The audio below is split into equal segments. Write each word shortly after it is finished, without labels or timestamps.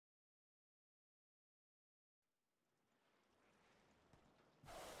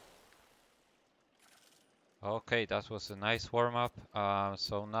Okay, that was a nice warm-up.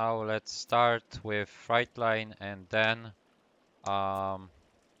 So now let's start with Frightline and then um,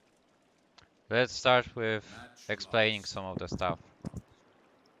 let's start with explaining some of the stuff.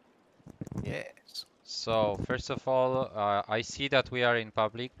 Yes. So first of all, I see that we are in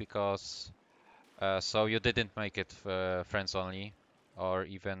public because so you didn't make it friends only or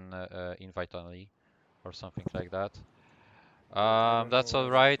even invite only or something like that. I don't That's know all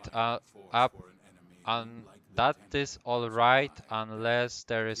what. right. Up and that is all right unless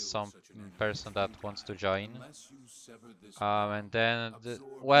there is some person that wants to join. And then,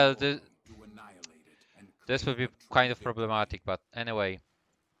 well, this will be kind of problematic, but anyway.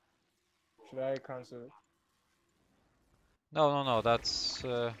 Should I cancel it? No, that's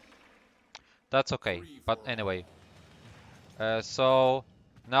okay. But anyway, so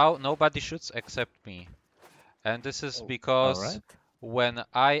now nobody shoots except me, and this is Oh, All because right. when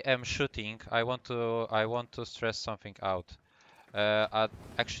I am shooting, I want to stress something out.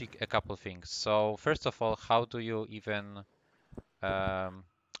 Actually, a couple things. So first of all, how do you even um,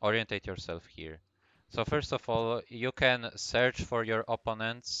 orientate yourself here? So first of all, you can search for your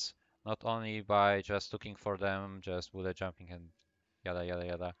opponents not only by just looking for them, just bullet jumping and yada yada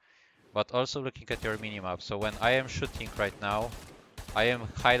yada, but also looking at your minimap. So when I am shooting right now, I am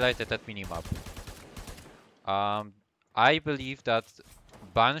highlighted at minimap. Um, I believe that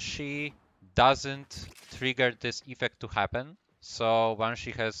Banshee doesn't trigger this effect to happen. So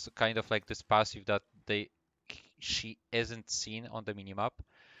Banshee has kind of like this passive that she isn't seen on the minimap.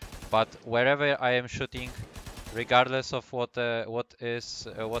 But wherever I am shooting, regardless of what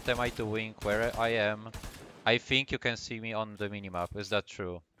what am I doing, where I am, I think you can see me on the minimap. Is that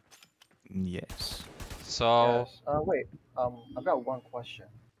true? Yes. So, Yes. Wait. I've got one question.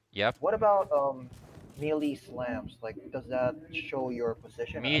 yep. What about melee slams? Like, does that show your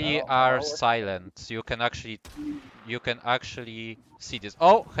position at Melee all, are or something? silent. You can actually see this.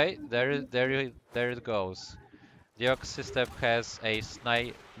 Oh, hey, there it goes. The Ox system has a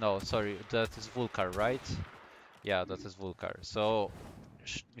snipe. No, sorry, that is Vulkar, right? Yeah, that is Vulkar. So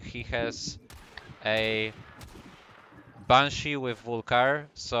he has a Banshee with Vulkar.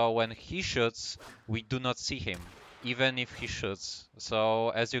 So when he shoots, we do not see him, even if he shoots. So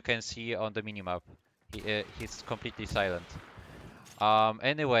as you can see on the minimap, he's completely silent.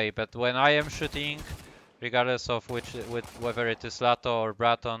 Anyway, but when I am shooting, regardless of whether it is Lato or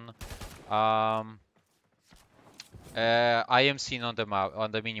Braton, um, I am seen on the map,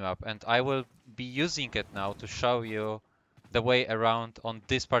 on the minimap, and I will be using it now to show you the way around on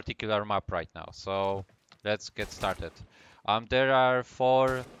this particular map right now. So let's get started. There are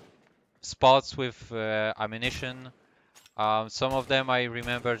 4 spots with ammunition. Some of them I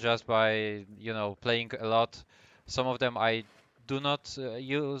remember just by, playing a lot. Some of them I do not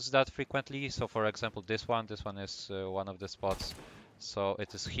use that frequently. So for example, this one is one of the spots. So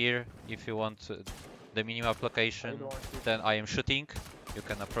it is here. If you want the minimap I location, don't want to. then I am shooting. You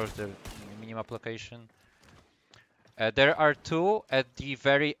can approach the minimap location. There are 2 at the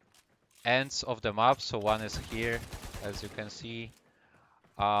very ends of the map. So one is here, as you can see.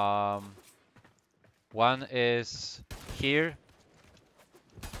 Um, one is here.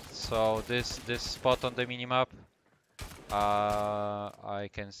 So this spot on the minimap, I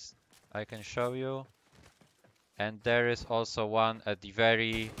can show you, and there is also one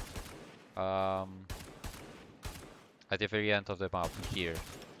um, at the very end of the map here.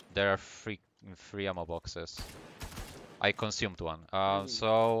 There are three ammo boxes. I consumed one. Really?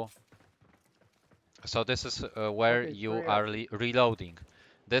 So this is where Okay, you three are actually. reloading.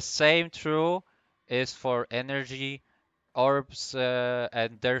 The same true is for energy orbs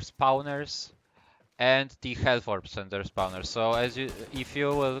and their spawners, and the health orbs and their spawners. So if you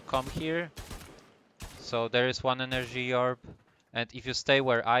will come here, so there is one energy orb, and if you stay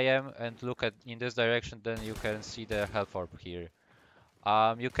where I am and look at in this direction, then you can see the health orb here.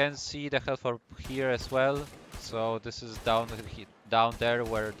 You can see the health orb here as well. So this is down there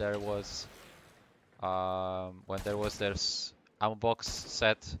where there was when there was this ammo box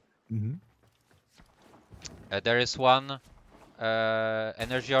set. Mm-hmm. There is one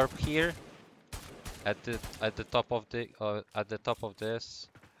energy orb here at the top of this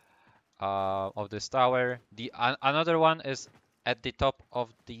of this tower. Another one is at the top of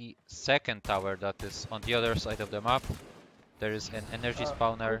the second tower that is on the other side of the map. There is an energy Quick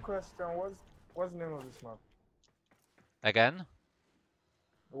spawner. question. What's the name of this map? Again,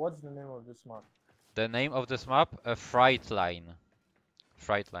 What's the name of this map? the name of this map, a Frightline.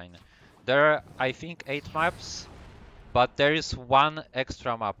 Frightline. There are, I think, 8 maps, but there is one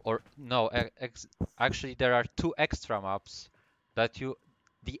extra map, or no, actually there are 2 extra maps that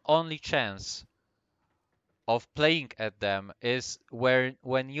the only chance of playing at them is where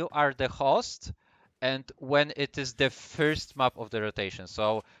when you are the host and when it is the first map of the rotation.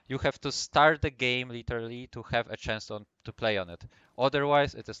 So you have to start the game literally to have a chance to play on it.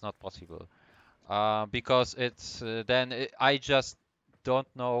 Otherwise, it is not possible. Because it's I just don't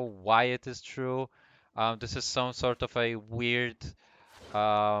know why it is true. This is some sort of a weird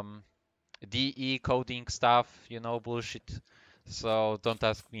um, DE coding stuff, you know, bullshit. So don't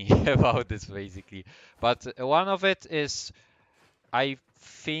ask me about this basically. But one of it is, I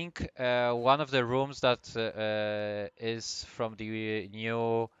think, one of the rooms that is from the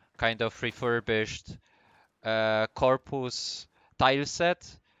new kind of refurbished Corpus tile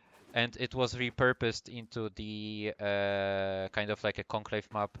set, and it was repurposed into the kind of like a conclave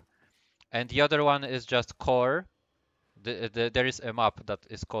map. And the other one is just core. There is a map that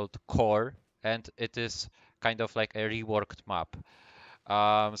is called core, and it is kind of like a reworked map.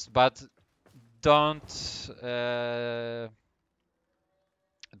 But don't uh,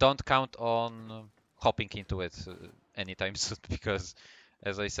 don't count on hopping into it anytime soon because,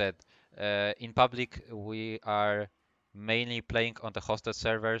 as I said, in public we are mainly playing on the hosted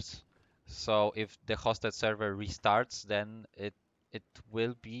servers. So if the hosted server restarts, then it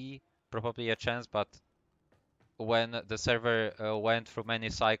will be probably a chance. But when the server went through many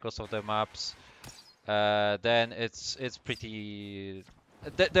cycles of the maps, then it's pretty.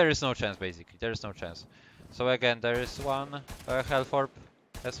 There is no chance basically. There is no chance. So again, there is one health orb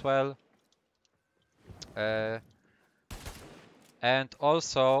as well. And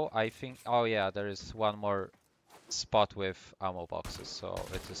also, I think, oh yeah, there is one more spot with ammo boxes, so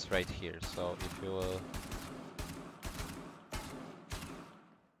it is right here. So if you will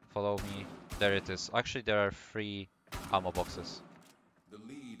follow me, there it is. Actually, there are 3 ammo boxes. The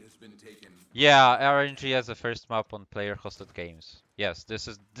lead has been taken. Yeah, RNG as a first map on player-hosted games. Yes, this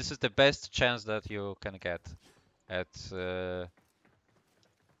is the best chance that you can get at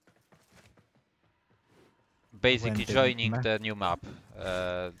basically joining the new map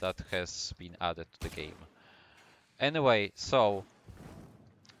that has been added to the game. Anyway, so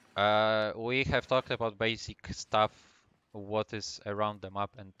we have talked about basic stuff, what is around the map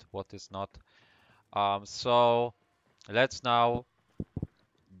and what is not. So let's now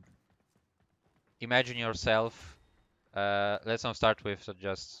imagine yourself. Let's now start with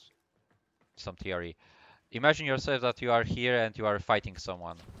just some theory. Imagine yourself that you are here and you are fighting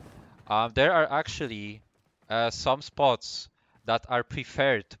someone. There are actually some spots that are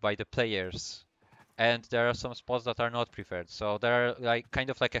preferred by the players, and there are some spots that are not preferred. So there are like kind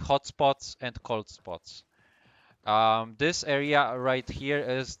of like a hot spots and cold spots. This area right here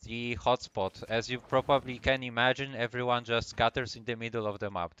is the hotspot. As you probably can imagine, everyone just scatters in the middle of the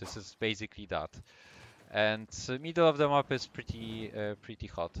map. This is basically that. And the middle of the map is pretty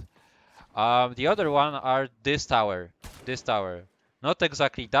hot. The other one are this tower. Not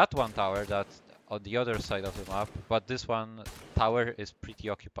exactly that one tower that on the other side of the map, but this one tower is pretty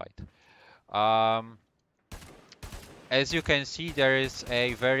occupied. As you can see, there is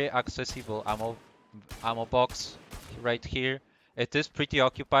a very accessible ammo box right here. It is pretty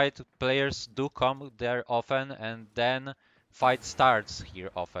occupied. Players do come there often, and then fight starts here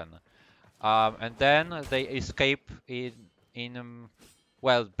often. And then they escape in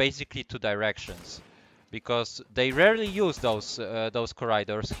well, basically 2 directions, because they rarely use those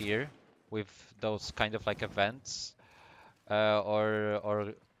corridors here with those kind of like events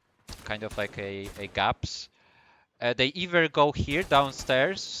or kind of like a gaps. They either go here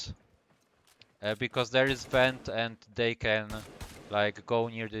downstairs because there is vent and they can like go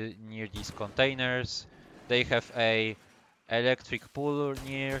near these containers. They have a electric pool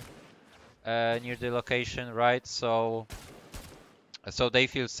near the location, right? So they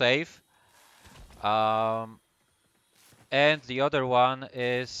feel safe. And the other one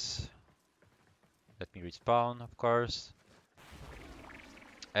is, let me respawn, of course.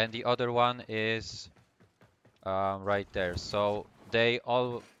 And the other one is right there. So they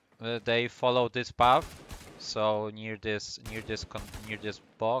follow this path. So near this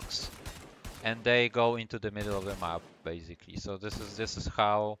box, and they go into the middle of the map basically. So this is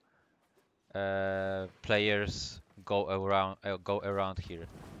how players go around here.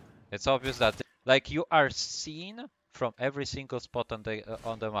 It's obvious that like you are seen from every single spot on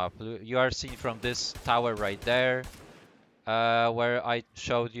the map. You are seen from this tower right there, where I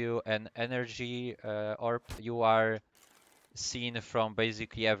showed you an energy orb. You are seen from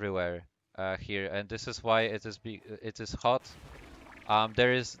basically everywhere here, and this is why it is hot.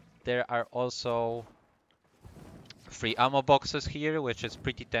 There are also 3 ammo boxes here, which is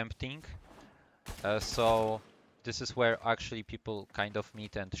pretty tempting. So this is where actually people kind of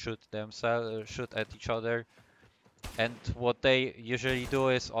meet and shoot at each other. And what they usually do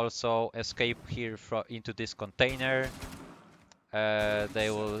is also escape here into this container. They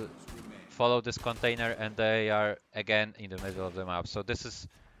will follow this container and they are again in the middle of the map. So this is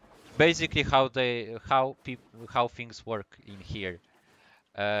basically how things work in here.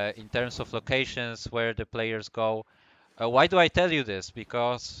 In terms of locations where the players go. Why do I tell you this?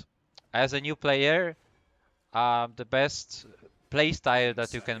 Because as a new player, the best play style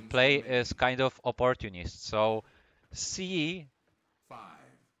that you can play is kind of opportunist. So see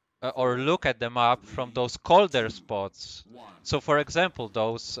or look at the map from those colder spots. So for example,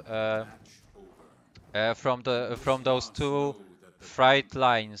 those from those two fright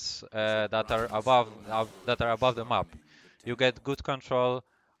lines that are above the map, you get good control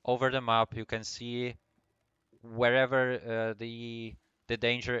over the map. You can see wherever the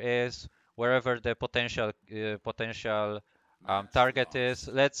danger is, wherever the potential target is.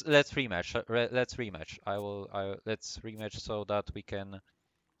 Let's rematch. Let's rematch. Let's rematch so that we can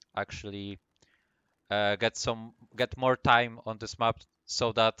actually get more time on this map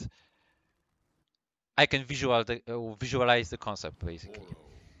so that I can visualize the concept basically.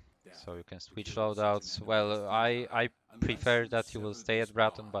 So you can switch loadouts. Well, I prefer that you will stay at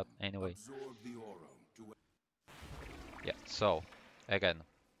Bratton, but anyway. Yeah. So again.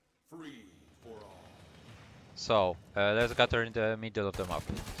 So let's gather in the middle of the map.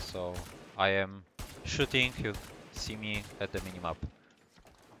 So I am shooting. You see me at the minimap.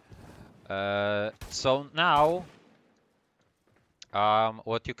 So now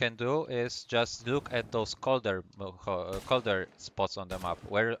what you can do is just look at those colder spots on the map.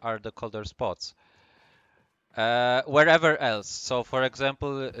 Where are the colder spots? Wherever else. So for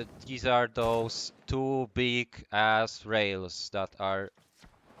example, these are those two big ass rails that are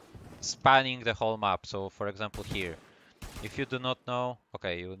spanning the whole map. So for example here, if you do not know,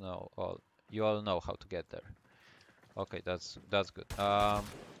 okay, you all know how to get there. Okay, that's good.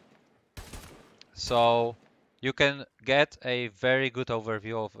 So you can get a very good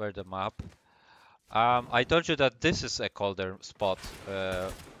overview over the map. I told you that this is a colder spot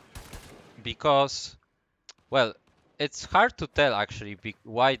because, well, it's hard to tell actually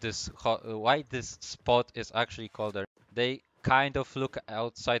why this spot is actually colder. They kind of look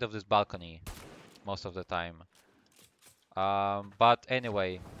outside of this balcony most of the time. But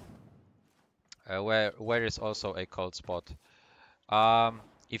anyway, where is also a cold spot.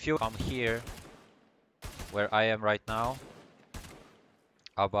 If you come here, where I am right now,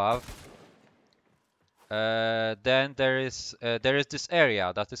 above, then there is this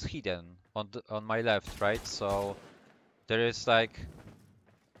area that is hidden on my left, right? So there is like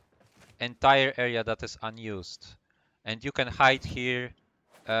entire area that is unused, and you can hide here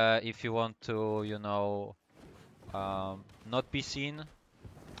if you want to, you know, not be seen,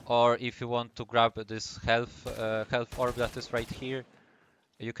 or if you want to grab this health orb that is right here.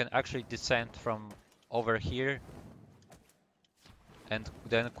 You can actually descend from over here and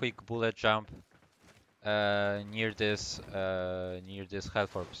then quick bullet jump near this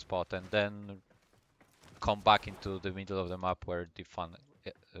health orb spot, and then come back into the middle of the map where the fun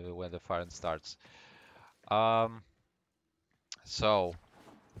when the fun starts. So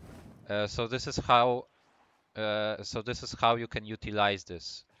this is how you can utilize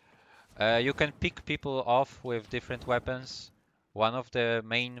this. You can pick people off with different weapons. One of the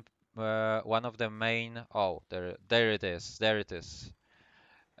main oh, there it is.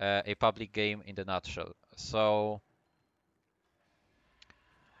 A public game in the nutshell. So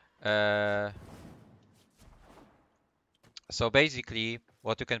basically,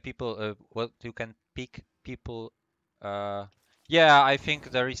 what you can pick people. Yeah, I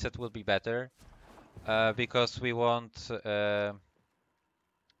think the reset will be better because we won't,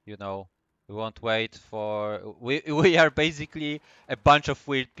 you know, we won't wait for. We are basically a bunch of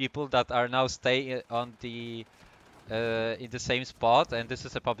weird people that are now staying on the in the same spot, and this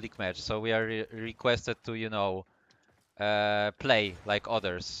is a public match, so we are requested to, you know, play like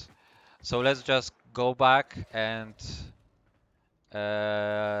others. So let's just go back and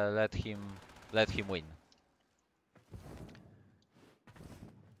let him win.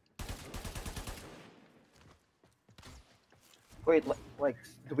 Wait, like,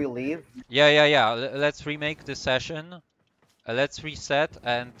 do we leave? Yeah. Let's remake the session. Let's reset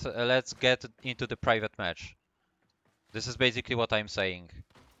and let's get into the private match. This is basically what I'm saying.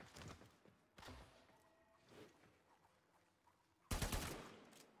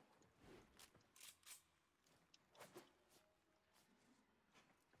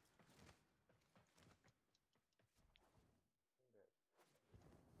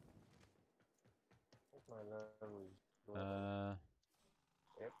 My level is lower.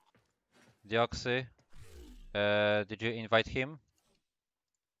 Yep. Deoxy. Did you invite him?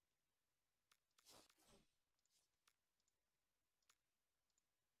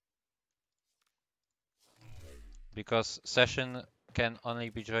 Because session can only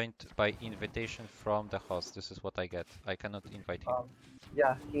be joined by invitation from the host. This is what I get. I cannot invite him.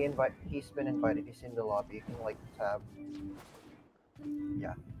 Yeah, he's been invited. He's in the lobby. You can like tab.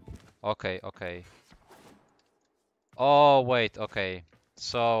 Yeah. Okay, okay. Oh, wait, okay.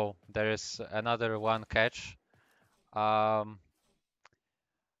 So there is another one catch. My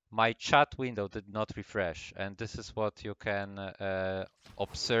chat window did not refresh, and this is what you can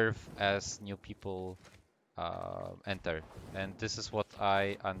observe as new people enter. And this is what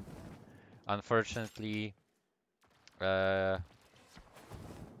I unfortunately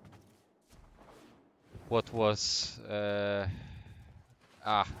what was never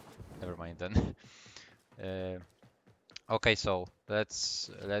mind then. Okay, so let's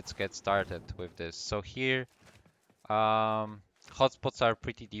get started with this. So here, hotspots are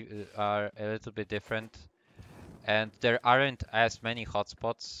are a little bit different, and there aren't as many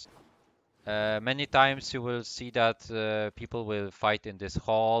hotspots. Many times you will see that people will fight in this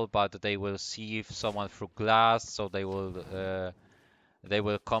hall, but they will see someone through glass, so they will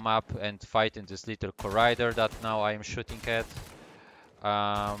come up and fight in this little corridor that now I'm shooting at.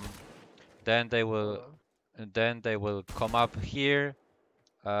 Then they will come up here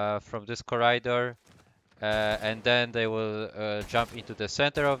from this corridor, and then they will jump into the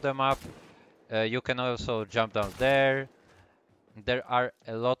center of the map. You can also jump down there. There are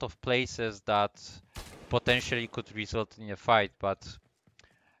a lot of places that potentially could result in a fight, but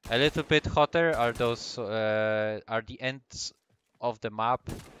a little bit hotter are those are the ends of the map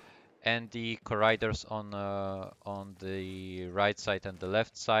and the corridors on the right side and the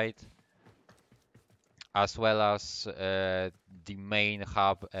left side, as well as the main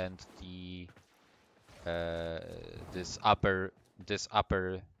hub and the this upper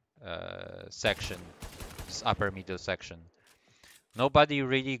section, this upper middle section. Nobody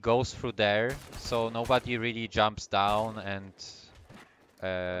really goes through there, so nobody really jumps down and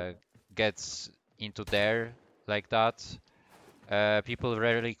gets into there like that. People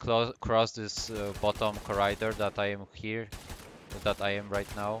rarely cross this bottom corridor that I am here, that I am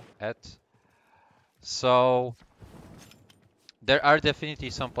right now at. So there are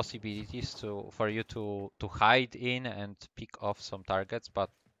definitely some possibilities for you to hide in and pick off some targets, but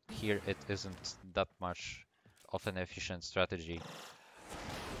here it isn't that much of an efficient strategy.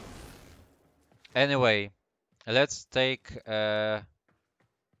 Anyway, let's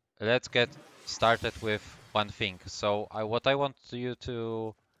get started with one thing. So what I want you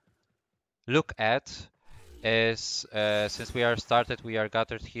to look at is since we are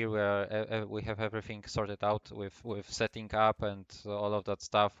gathered here, we have everything sorted out with setting up and all of that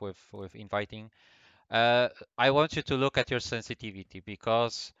stuff with inviting. I want you to look at your sensitivity,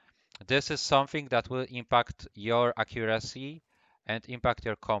 because this is something that will impact your accuracy and impact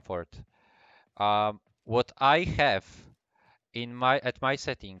your comfort. What I have at my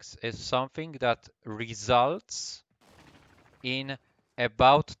settings is something that results in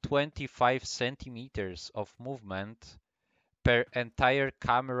about 25 centimeters of movement per entire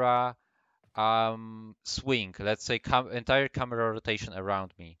camera swing. Let's say entire camera rotation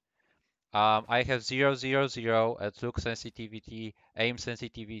around me. I have 0, 0, 0 at look sensitivity, aim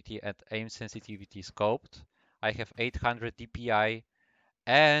sensitivity, and aim sensitivity scoped. I have 800 DPI,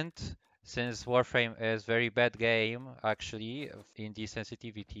 and since Warframe is very bad game actually in the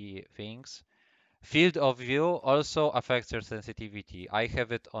sensitivity things, field of view also affects your sensitivity. I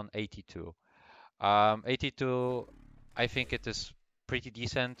have it on 82. 82, I think it is pretty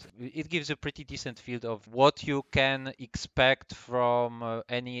decent. It gives a pretty decent field of what you can expect from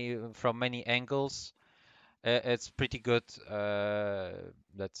many angles. It's pretty good.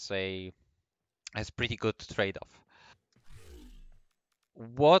 Let's say, it's pretty good trade-off.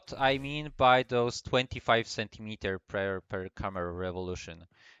 What I mean by those 25 centimeter per camera revolution,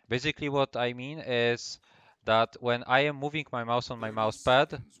 basically what I mean is that when I am moving my mouse on my 30 mouse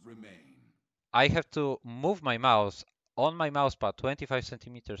pad, seconds remain. I have to move my mouse on my mouse pad 25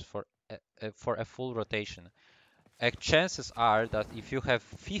 centimeters for a full rotation. Chances are that if you have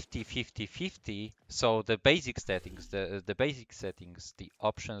 50, 50, 50, so the basic settings, the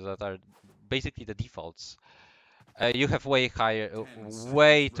options that are basically the defaults, you have way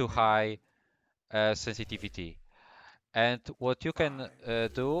too high sensitivity. And what you can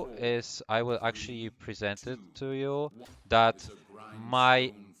do is, I will actually present it to you, that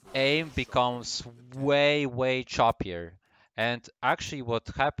my aim becomes way choppier. And actually what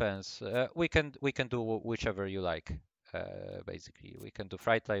happens, we can do whichever you like. Basically, we can do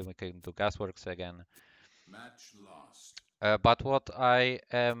Frightline, we can do Gasworks again. Match lost. But what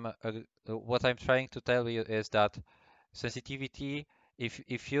I'm trying to tell you is that sensitivity,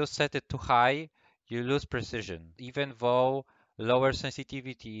 if you set it too high, you lose precision. Even though lower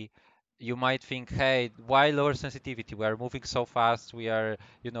sensitivity, you might think, hey, why lower sensitivity? We are moving so fast. We are,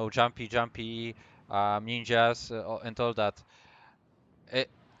 jumpy, ninjas, and all that. It,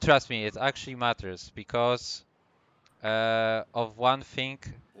 Trust me, it actually matters because of one thing,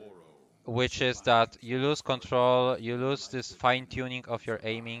 Oro which is that survives you lose control, you lose this fine tuning of your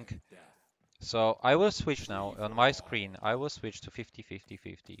aiming. death. So I will switch now Free on for my all. screen. I will switch to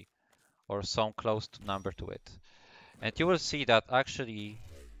 50-50-50 or some close number to it. And you will see that actually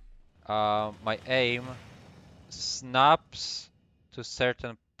my aim snaps to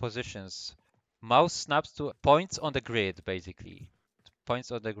certain positions. Mouse snaps to points on the grid, basically.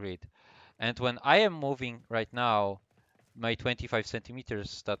 Points on the grid. And when I am moving right now, my 25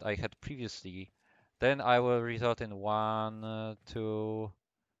 centimeters that I had previously, then I will result in 1, 2,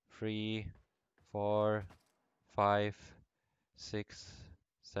 3, 4, 5, 6,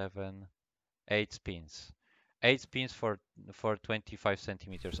 7, 8 spins. 8 spins for 25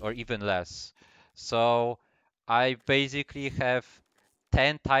 centimeters or even less. So I basically have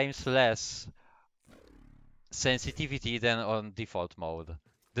 10 times less sensitivity than on default mode.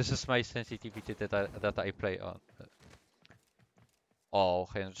 This is my sensitivity that I play on. Oh,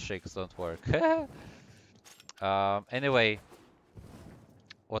 handshakes don't work. Anyway,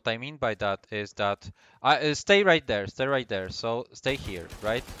 what I mean by that is that stay right there, stay right there. So stay here,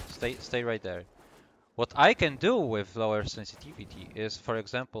 right? Stay right there. What I can do with lower sensitivity is, for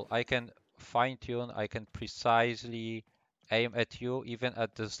example, I can fine tune, I can precisely aim at you even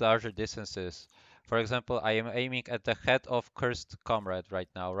at these larger distances. For example, I am aiming at the head of Cursed Comrade right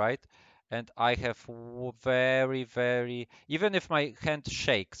now, right? And I have very, even if my hand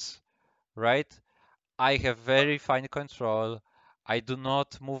shakes, right? I have very fine control. I do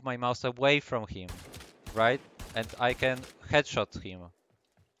not move my mouse away from him, right? And I can headshot him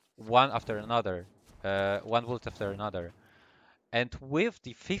one after another, one bullet after another. And with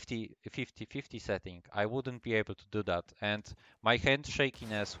the 50-50-50 setting, I wouldn't be able to do that. And my hand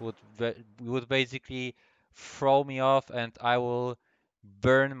shakiness would basically throw me off, and I will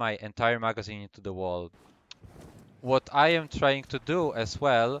burn my entire magazine into the wall. What I am trying to do as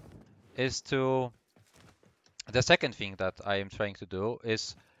well is to the second thing that I am trying to do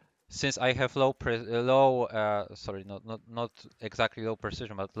is, since I have sorry, not exactly low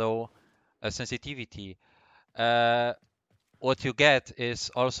precision, but low sensitivity, uh, what you get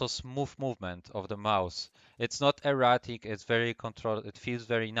is also smooth movement of the mouse. It's not erratic, it's very controlled, it feels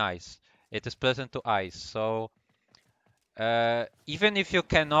very nice. It is pleasant to eyes. So even if you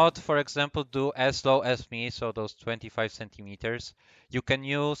cannot, for example, do as low as me, so those 25 centimeters, you can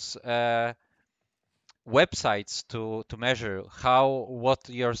use websites to measure what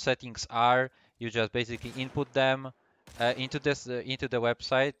your settings are. You just basically input them into the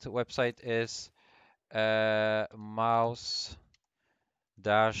website. Website is mouse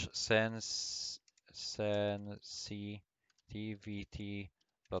dash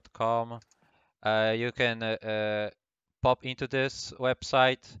sensitivity.com. You can pop into this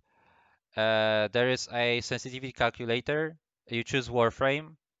website. There is a sensitivity calculator. You choose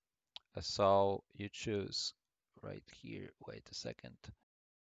Warframe. So you choose right here. Wait a second.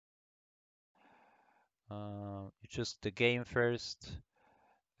 You choose the game first.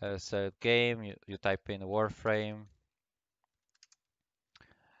 Select game. You type in Warframe.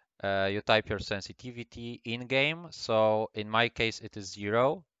 You type your sensitivity in game. So in my case, it is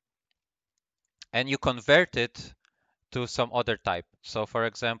 0. And you convert it to some other type. So for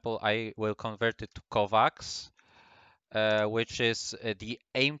example, I will convert it to Kovacs, which is the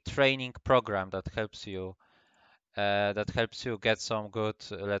aim training program that helps you get some good,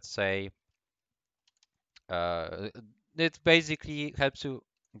 let's say, it basically helps you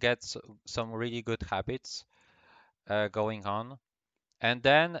get some really good habits going on. And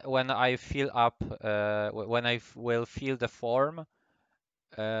then when I fill up, when I will fill the form,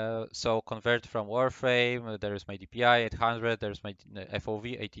 so convert from Warframe, there is my DPI 800, there's my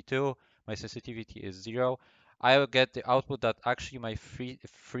FOV 82, my sensitivity is 0. I will get the output that actually my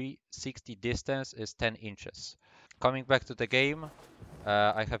 360 distance is 10 inches. Coming back to the game,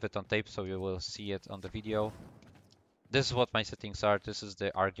 I have it on tape, so you will see it on the video. This is what my settings are. This is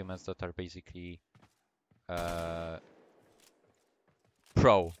the arguments that are basically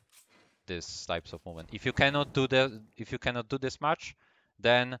pro these types of movement. If you cannot do this much,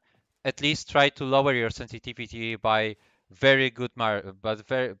 then at least try to lower your sensitivity by very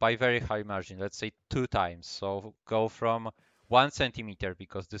high margin. Let's say 2 times. So go from 1 centimeter,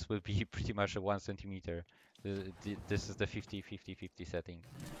 because this will be pretty much a 1 centimeter. This is the 50-50-50 setting.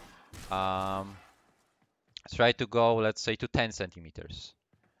 Try to go, let's say, to 10 centimeters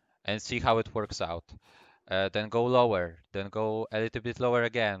and see how it works out. Then go lower, then go a little bit lower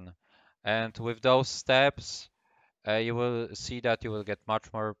again. And with those steps, you will see that you will get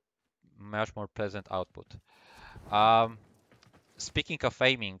much more pleasant output. Speaking of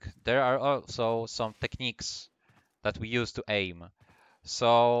aiming, there are also some techniques that we use to aim.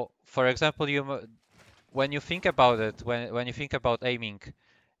 So, for example, when you think about it, when you think about aiming,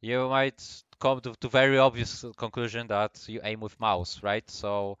 you might come to very obvious conclusion that you aim with mouse, right?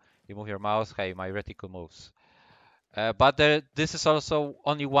 So you move your mouse, hey, my reticle moves. But this is also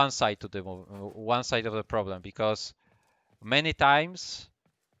only one side to the one side of the problem, because many times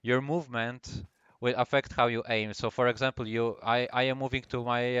your movement will affect how you aim. So for example, I am moving to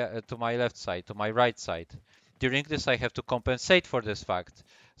my left side, to my right side. During this, I have to compensate for this fact.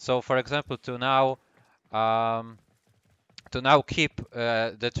 So for example, um, to now keep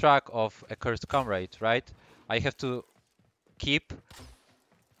the track of a cursed comrade, right? I have to keep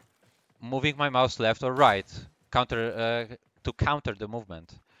moving my mouse left or right, to counter the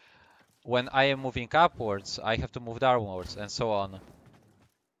movement. When I am moving upwards, I have to move downwards, and so on.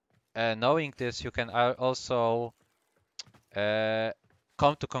 Knowing this, you can also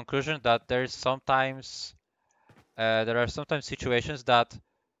come to conclusion that there are sometimes situations that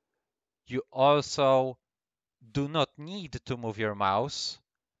you also do not need to move your mouse.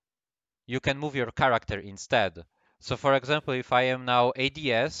 You can move your character instead. So for example, if I am now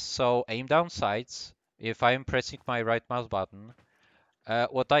ADS, so aim down sights, if I am pressing my right mouse button,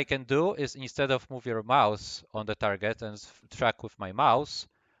 what I can do is, instead of move your mouse on the target and track with my mouse,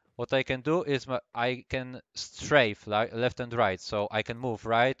 what I can do is I can strafe left and right. So I can move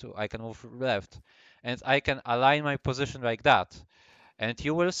right, I can move left, and I can align my position like that. And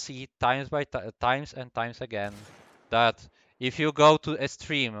you will see times and times again that if you go to a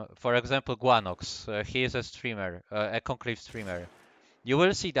stream, for example, Gwanox, he is a streamer, a conclave streamer, you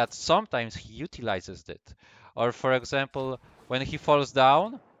will see that sometimes he utilizes it. Or for example, when he falls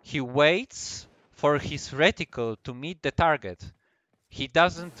down, he waits for his reticle to meet the target. He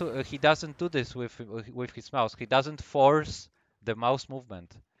doesn't do this with his mouse. He doesn't force the mouse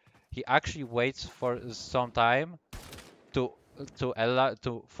movement. He actually waits for some time to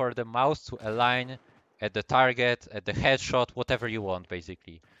for the mouse to align at the target, at the headshot, whatever you want,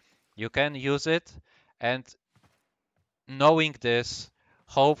 basically. You can use it, and knowing this,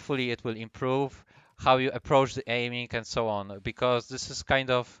 hopefully it will improve how you approach the aiming and so on, because this is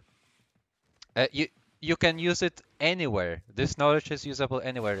kind of you can use it anywhere. This knowledge is usable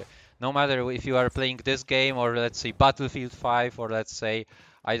anywhere, no matter if you are playing this game, or let's say Battlefield 5, or let's say,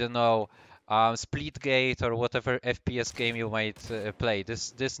 I don't know, Splitgate, or whatever FPS game you might play.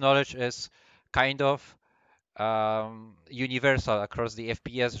 This knowledge is kind of universal across the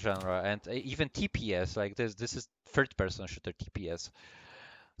FPS genre, and even TPS, like this is third person shooter TPS.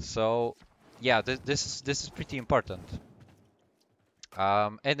 So yeah, this is pretty important.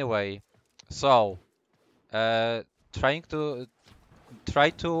 Anyway, so try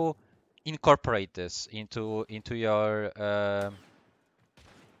to incorporate this into your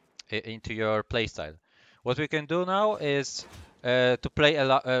playstyle. What we can do now is to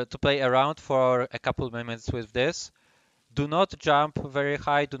play around for a couple minutes with this. Do not jump very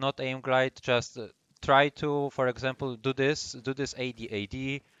high. Do not aim glide. Just try to, for example, do this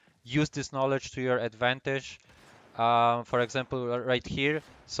AD. Use this knowledge to your advantage. For example, right here,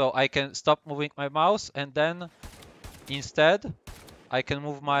 so I can stop moving my mouse, and then instead I can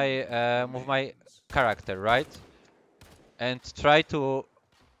move my character, right? And try to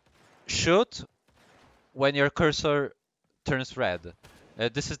shoot when your cursor turns red.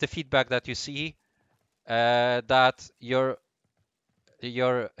 This is the feedback that you see, that your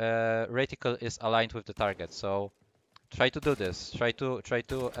reticle is aligned with the target. So try to do this. Try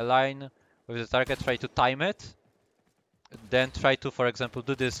to align with the target. Try to time it. Then try to, for example,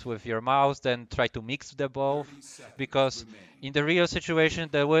 do this with your mouse. Then try to mix the both, because in the real situation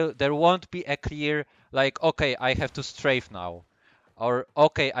there won't be a clear, like, okay, I have to strafe now, or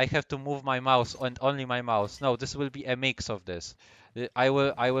okay, I have to move my mouse and only my mouse. No, this will be a mix of this. I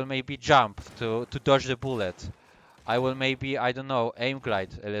will maybe jump to dodge the bullet. I will maybe, I don't know, aim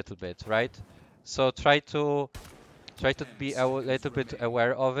glide a little bit, right? So try to be a little bit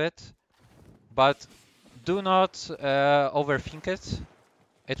aware of it, but do not overthink it.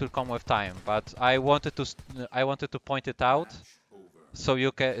 It will come with time. But I wanted to point it out, so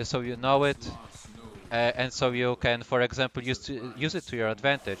you know it, and so you can, for example, use it to your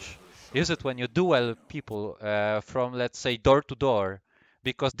advantage. Use it when you duel people from, let's say, door to door,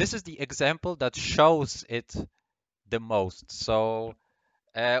 because this is the example that shows it the most. So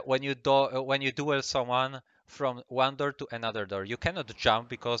when you duel someone from one door to another door, you cannot jump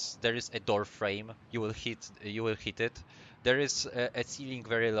because there is a door frame. You will hit it. There is a ceiling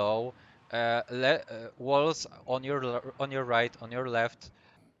very low. Walls on your right, on your left.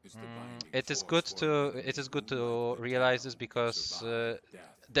 Is the binding It is good force for to an it is good invisible to life realize this vitality. because Survive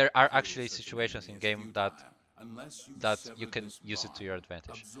death. there are Killing actually such an situations enemy in is game that futile unless you you sever can this use it to bond. your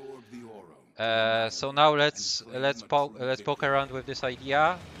advantage. Absorb the aura to So annihilate now and let's claim let's a poke true let's poke victory. around with this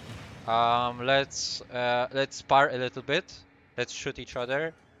idea. Let's spar a little bit. Let's shoot each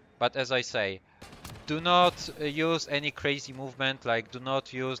other. But as I say, do not use any crazy movement. Like, do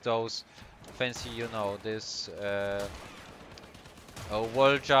not use those fancy, this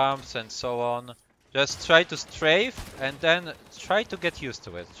wall jumps and so on. Just try to strafe and then try to get used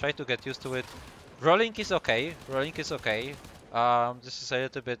to it. Try to get used to it. Rolling is okay. Rolling is okay. This is a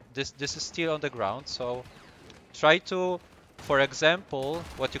little bit. This is still on the ground, so try to, for example,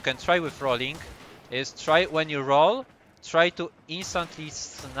 what you can try with rolling is try when you roll, try to instantly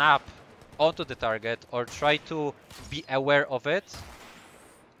snap onto the target or try to be aware of it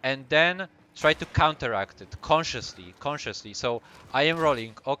and then try to counteract it consciously. So I am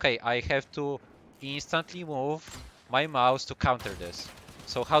rolling. Okay, I have to instantly move my mouse to counter this.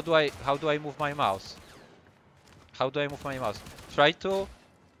 So how do I move my mouse? How do I move my mouse? Try to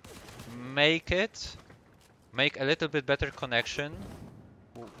make a little bit better connection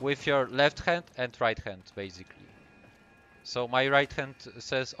with your left hand and right hand, basically. So my right hand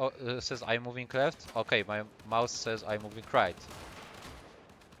says I'm moving left. Okay, my mouse says I'm moving right,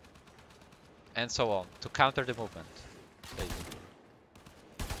 and so on to counter the movement, basically.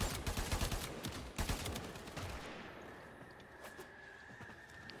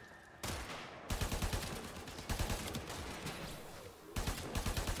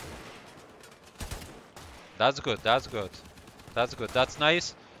 That's good. That's good. That's good. That's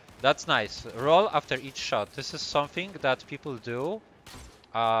nice. That's nice. Roll after each shot. This is something that people do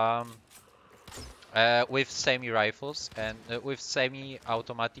um, with semi-rifles and with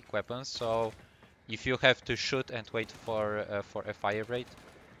semi-automatic weapons. So if you have to shoot and wait for a fire rate,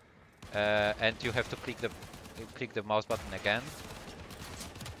 and you have to click the mouse button again.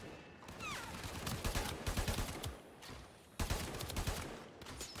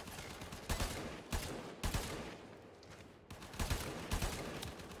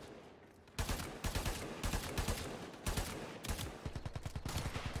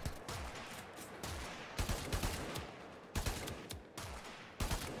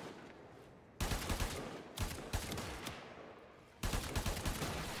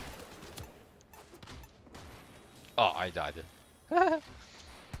 Oh, I died.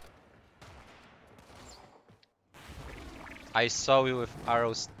 I saw you with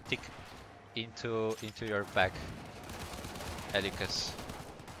arrows stick into your back, Elicus.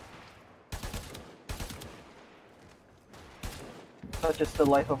 Such is the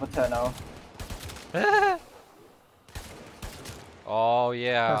life of a Tenno. Oh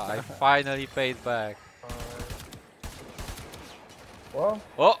yeah, I finally paid back. Well,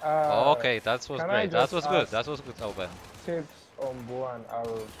 Oh, Uh, okay, that was can I great. That just was good. ask- That was good, Oben. tips on bow and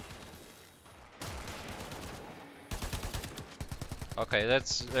arrows. Okay,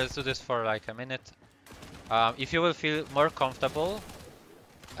 let's do this for like a minute. If you will feel more comfortable,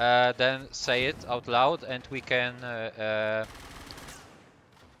 then say it out loud, and we can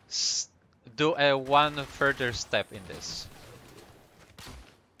do a one further step in this.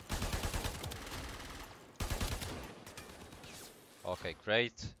 Okay,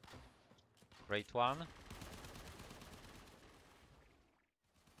 great. Great one.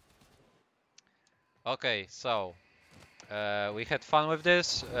 Okay, so we had fun with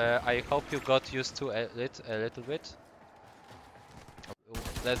this. I hope you got used to it a little bit.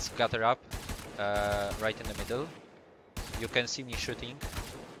 Let's gather up right in the middle. You can see me shooting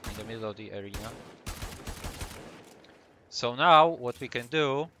in the middle of the arena. So now what we can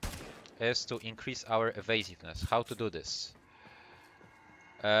do is to increase our evasiveness. How to do this?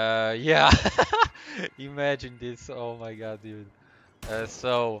 Yeah, imagine this. Oh my god, dude.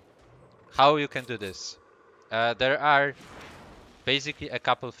 So how you can do this? There are basically a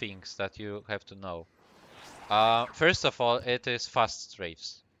couple things that you have to know. First of all, it is fast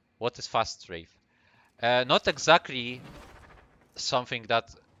strafes. What is fast strafe? Not exactly something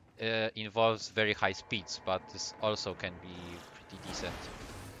that involves very high speeds, but this also can be pretty decent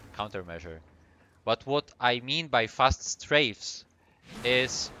countermeasure. But what I mean by fast strafes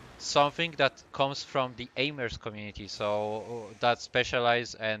is something that comes from the aimers community, so that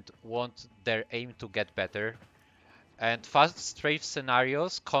specialize and want their aim to get better. And fast strafe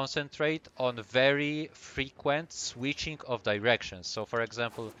scenarios concentrate on very frequent switching of directions. So for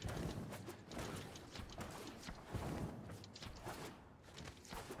example,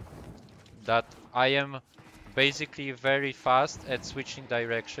 that I am basically very fast at switching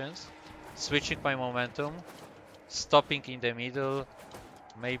directions, switching my momentum, stopping in the middle.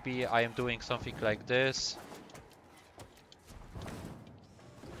 Maybe I am doing something like this.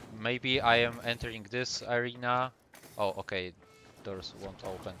 Maybe I am entering this arena. Oh, okay, doors won't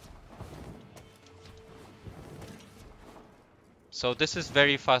open. So this is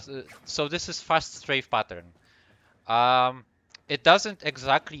very fast. So this is fast strafe pattern. It doesn't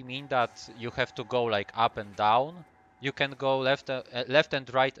exactly mean that you have to go like up and down. You can go left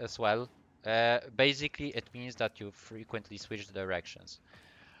and right as well. Basically, it means that you frequently switch directions.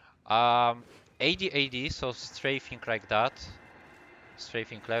 AD, so strafing like that,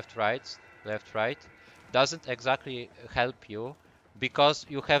 strafing left, right, doesn't exactly help you because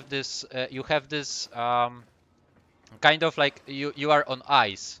you have this kind of like you are on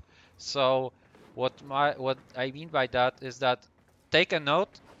ice. So what I mean by that is that take a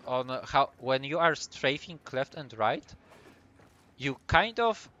note on how when you are strafing left and right, you kind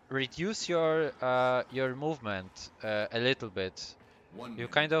of reduce your movement a little bit. One You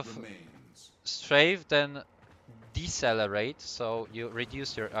minute kind of remains. strafe, then decelerate, so you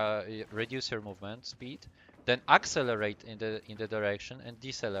reduce your movement speed, then accelerate in the direction and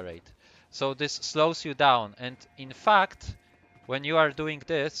decelerate. So this slows you down, and in fact, when you are doing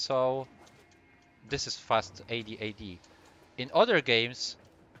this, so this is fast AD. In other games,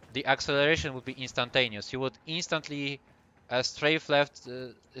 the acceleration would be instantaneous. You would instantly strafe left,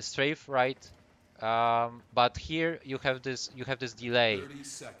 strafe right, but here you have this delay, 30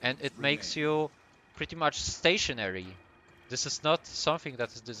 seconds and it makes remain. you pretty much stationary. This is not something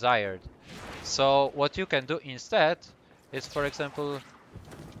that is desired. So what you can do instead is, for example,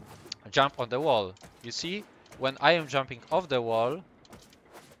 jump on the wall. You see, when I am jumping off the wall,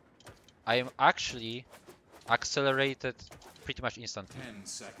 I am actually accelerated pretty much instantly. 10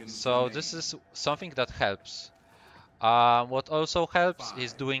 seconds So remain. this is something that helps. What also helps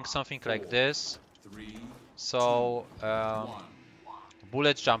is doing something like this. 3, So 1.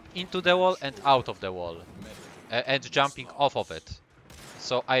 bullet jump into the wall and out of the wall, and jumping off of it.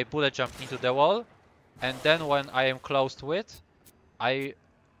 So I bullet jump into the wall, and then when I am close to it, I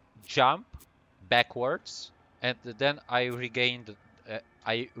jump backwards, and then I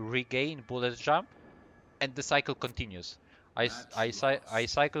regain bullet jump, and the cycle continues. I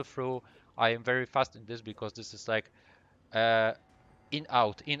cycle through. I am very fast in this because this is like uh, in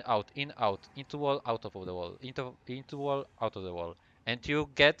out, in out, in out, into wall, out of the wall, into wall, out of the wall, and you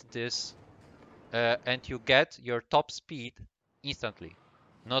get this, and you get your top speed instantly.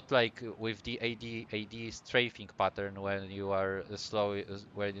 Not like with the AD strafing pattern when you are slow,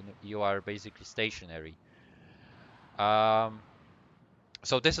 when you are basically stationary. Um,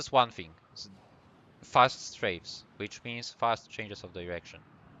 so this is one thing, fast strafes, which means fast changes of direction.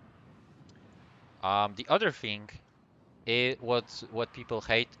 The other thing is what people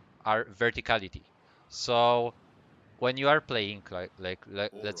hate are verticality. So when you are playing like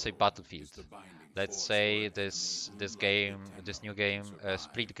let's say Oro Battlefield, is the binding let's force say where this enemy game, moonlight this new cannot game, survive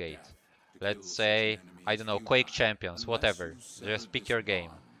Splitgate. death. To Let's kill such an say, enemy I is don't know, Quake futile Champions, unless whatever. you sever Just pick this your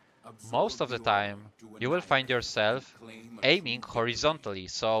game. bond. Most Absorb of the the aura time, to you will find annihilate yourself and claim a aiming true victory. horizontally,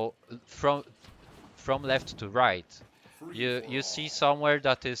 so from left to right. Free You for see all. somewhere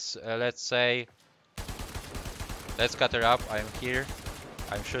that is, let's say, let's gather up. I'm here.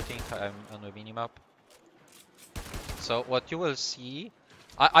 I'm shooting. I'm on a minimap. So what you will see,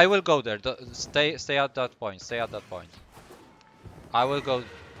 I will go there. Stay at that point. Stay at that point. I will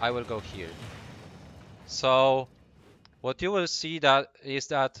go here. So what you will see that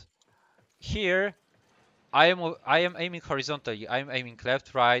here I am aiming horizontally. I am aiming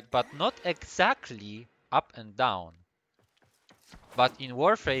left, right, but not exactly up and down. But in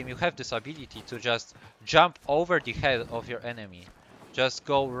Warframe, you have this ability to just jump over the head of your enemy. Just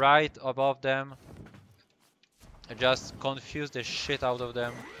go right above them. Just confuse the shit out of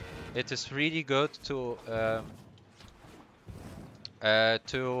them. It is really good to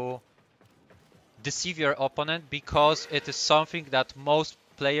deceive your opponent because it is something that most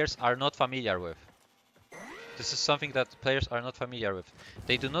players are not familiar with. This is something that players are not familiar with.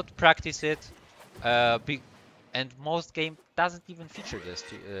 They do not practice it, and most game doesn't even feature this.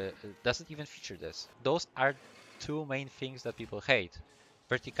 Doesn't even feature this. Those are two main things that people hate: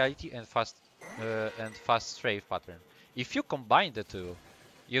 verticality and fast strafe pattern. If you combine the two,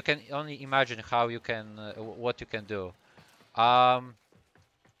 you can only imagine how you can what you can do.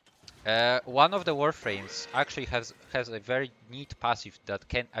 One of the Warframes actually has a very neat passive that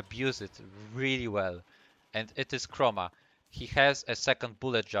can abuse it really well, and it is Chroma. He has a second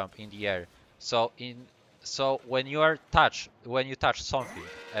bullet jump in the air. So when you touch something,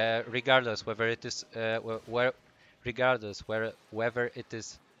 regardless whether it is whether it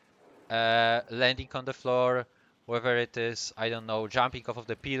is landing on the floor, whether it is, I don't know, jumping off of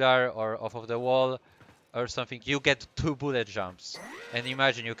the pillar or off of the wall or something, you get 2 bullet jumps. And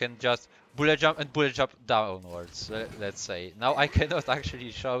imagine you can just bullet jump and bullet jump downwards, let's say. Now I cannot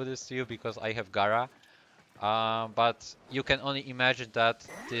actually show this to you because I have Gara, but you can only imagine that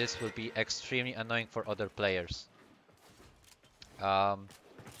this will be extremely annoying for other players.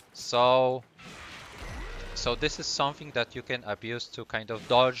 So this is something that you can abuse to kind of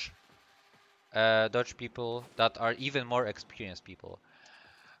dodge people that are even more experienced people.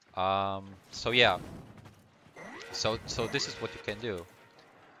 So yeah. So this is what you can do.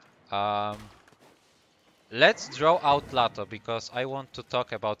 Let's draw out Lato because I want to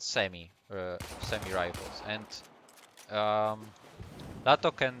talk about semi rifles, and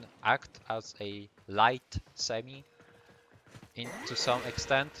Lato can act as a light semi to some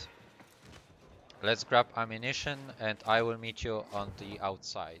extent. Let's grab ammunition and I will meet you on the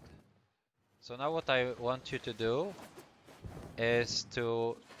outside. So now what I want you to do is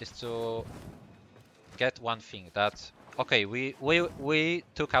to get one thing. That okay, we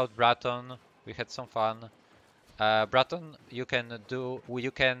took out Braton, we had some fun. Braton, you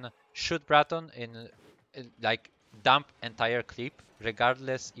can shoot Braton in like dump entire clip,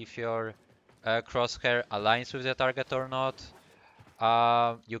 regardless if your crosshair aligns with the target or not.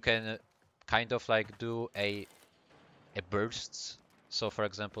 You can kind of like do a bursts. So for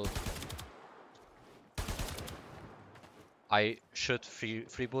example, I shoot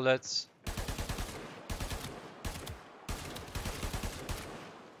three bullets.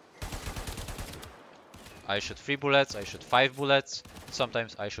 I shoot 3 bullets, I shoot 5 bullets,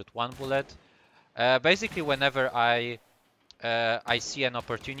 sometimes I shoot 1 bullet. Basically, whenever I see an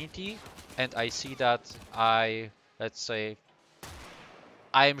opportunity and I see that let's say,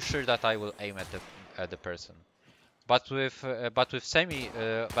 I'm sure that I will aim at the person. But with semi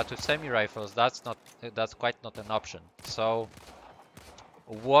rifles, that's quite not an option. So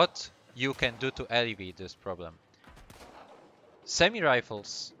what you can do to alleviate this problem? Semi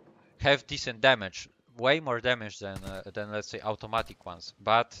rifles have decent damage. Way more damage than let's say automatic ones,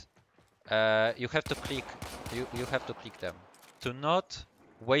 but you have to click them. To not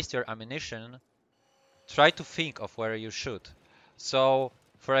waste your ammunition, try to think of where you shoot. So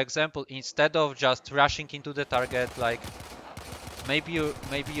for example, instead of just rushing into the target, like maybe you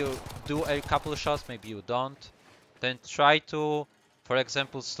do a couple shots, maybe you don't, then try to, for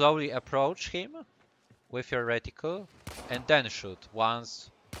example, slowly approach him with your reticle and then shoot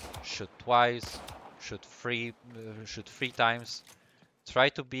once, shoot twice, shoot three times. Try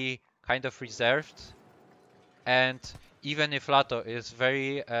to be kind of reserved, and even if Lato is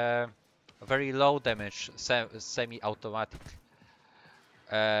very low damage semi-automatic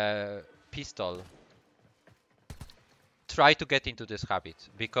pistol, try to get into this habit,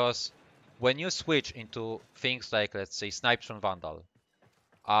 because when you switch into things like, let's say, snipes from Vandal,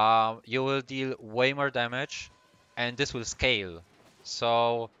 you will deal way more damage and this will scale.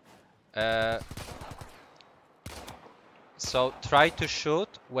 So try to shoot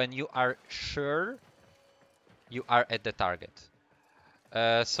when you are sure you are at the target.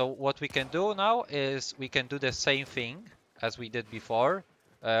 So what we can do now is we can do the same thing as we did before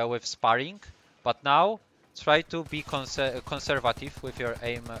with sparring, but now try to be conservative with your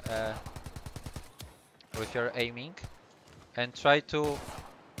aiming, and try to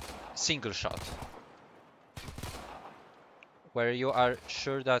single shot where you are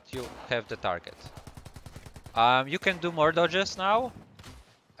sure that you have the target. You can do more dodges now.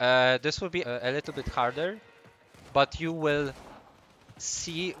 This will be a little bit harder, but you will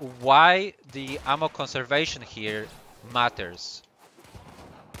see why the ammo conservation here matters.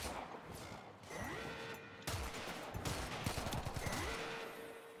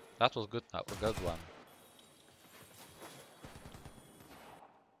 That was good now, a good one.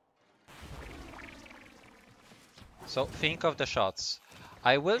 So think of the shots.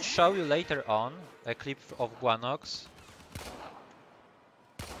 I will show you later on a clip of Gwanox.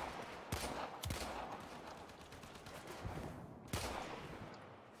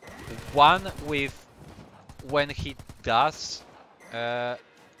 One with when he does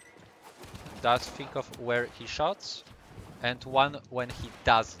think of where he shots, and one when he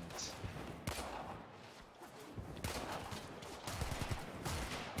doesn't.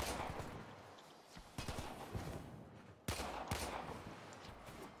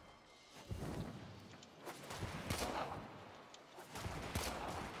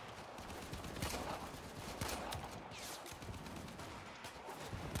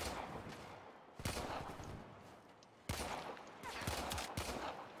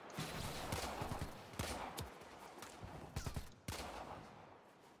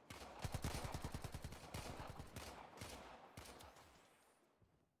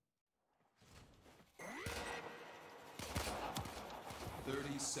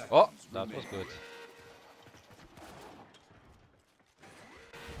 30 seconds. Oh, that was remaining. good.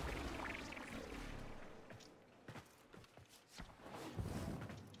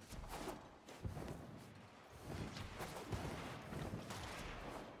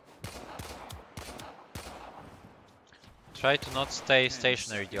 Try to not stay 10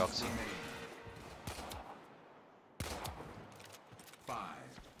 stationary, seconds Deoxy. remaining. 5,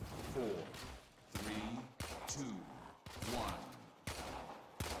 4, 3, 2, 1.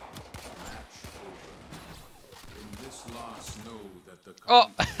 Match over. In this loss, know that the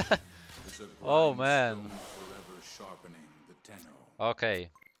Oh! conflict is a Oh, man. grindstone forever sharpening the tenor. Okay.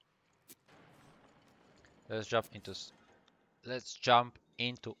 Let's jump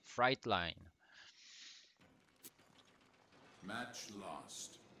into Fright Line. Match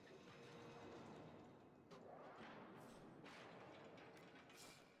lost.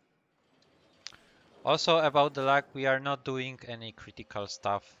 Also about the lag, we are not doing any critical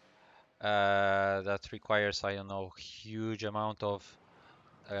stuff that requires, I don't know, huge amount of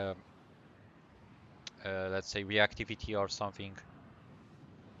um, let's say reactivity or something.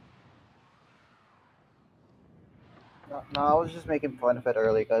 No, I was just making fun of it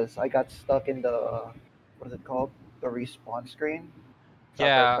early because I got stuck in the what is it called? The respawn screen. So after I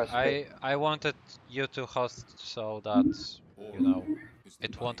Yeah, press space. I wanted you to host so that, you know, Aura is the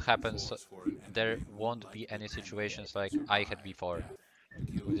it won't binding happen, so force for an there enemy won't unlike be the any tenor. situations like I had before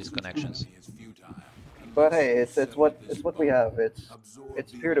Kill with this these connections. enemy is futile But unless hey, you it's sever this what we bond. have. Absorb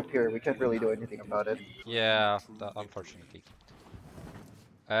It's the peer to aura peer. We to can't really do annihilate anything it about it. and claim Yeah, a true victory. unfortunately.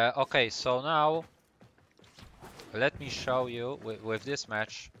 Okay, so now let me show you with this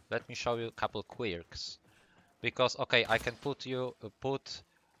match. Let me show you a couple quirks, because okay, I can put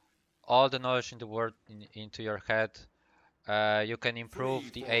all the knowledge in the world into your head. You can improve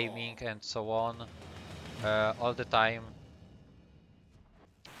Free the for aiming all. and so on all the time.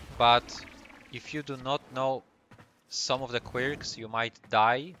 But if you do not know some of the quirks, you might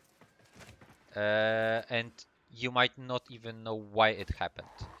die, and you might not even know why it happened.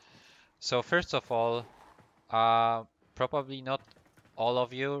 So first of all, probably not all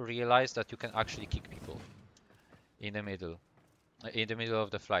of you realize that you can actually kick people in the middle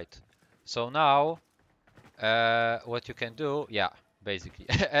of the flight. So now, what you can do, yeah, basically,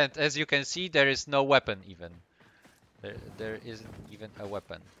 and as you can see, there is no weapon even. There isn't even a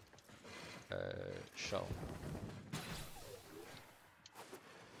weapon shown.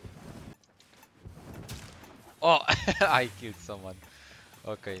 Oh, I killed someone.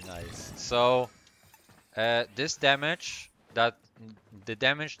 Okay, nice. So this damage that the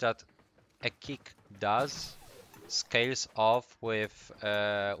damage that a kick does scales off with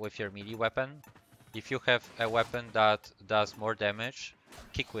your melee weapon. If you have a weapon that does more damage,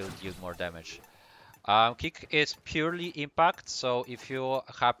 kick will deal more damage. Kick is purely impact, so if you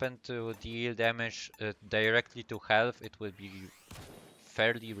happen to deal damage directly to health, it will be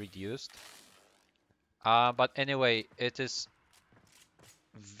fairly reduced. But anyway, it is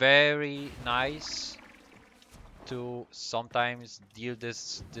very nice to sometimes deal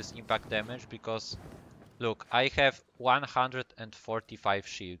this impact damage, because look, I have 145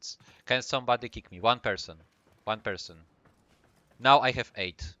 shields. Can somebody kick me? One person. One person. Now I have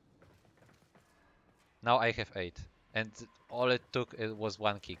 8. Now I have 8. And all it took was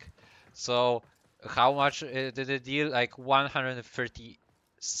one kick. So how much did it deal? Like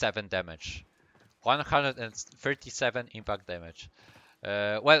 137 damage. 137 impact damage.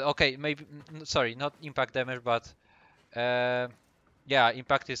 Well, okay, maybe, sorry, not impact damage, but yeah,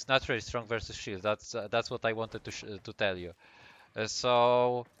 impact is naturally strong versus shield. That's what I wanted to tell you.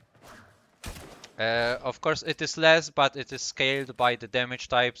 So of course it is less, but it is scaled by the damage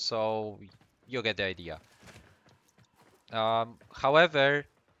type, so you get the idea. However,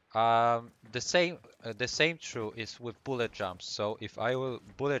 the same true is with bullet jumps. So if I will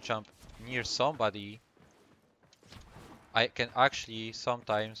bullet jump near somebody, I can actually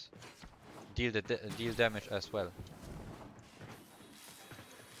sometimes deal damage as well.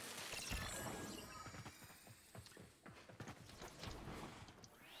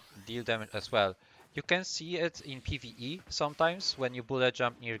 Deal damage as well. You can see it in PvE sometimes when you bullet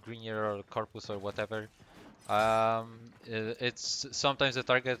jump near Greener or Corpus or whatever. It's sometimes the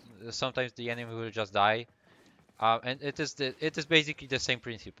target, sometimes the enemy will just die, and it is basically the same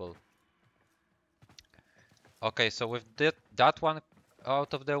principle. Okay, so with that one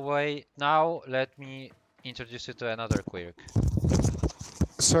out of the way, now let me introduce you to another quirk.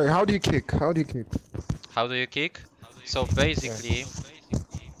 Sorry, how do you kick? How do you kick? How do you kick? So basically,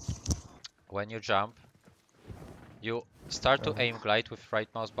 when you jump, you start to aim glide with right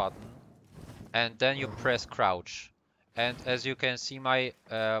mouse button, and then you press crouch. and as you can see, my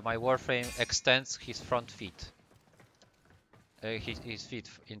my Warframe extends his front feet, his feet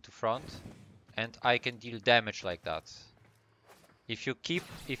into front, and I can deal damage like that. If you keep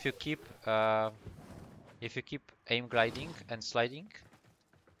aim gliding and sliding,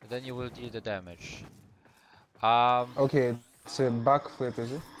 then you will deal the damage. Okay, it's a backflip,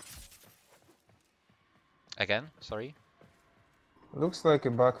 is it? Again, sorry. Looks like a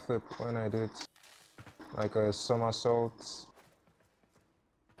backflip when I do it. Like a somersault.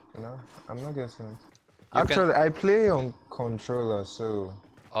 You know? I'm not getting it. You can. Actually, I play on controller, so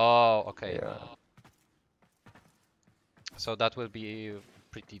Oh, okay. yeah. So that will be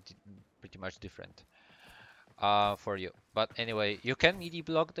pretty much different for you. But anyway, you can melee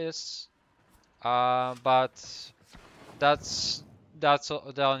block this, but that's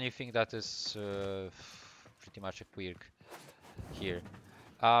the only thing that is pretty much a quirk here.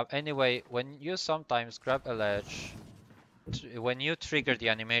 Anyway, when you sometimes grab a ledge, when you trigger the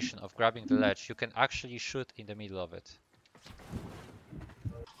animation of grabbing the ledge, you can actually shoot in the middle of it.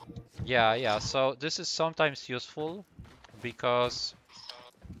 Yeah, so this is sometimes useful because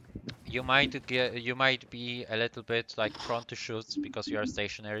you might be a little bit like prone to shoots because you are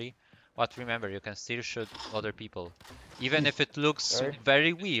stationary, but remember, you can still shoot other people, even if it looks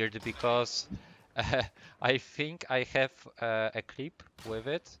very weird, because I think I have a clip with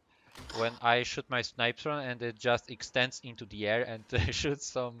it when I shoot my sniper and it just extends into the air and shoots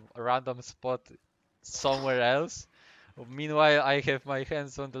some random spot somewhere else. Meanwhile, I have my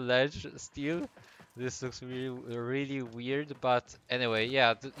hands on the ledge still. This looks really weird, but anyway,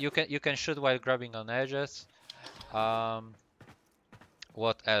 yeah, you can shoot while grabbing on edges.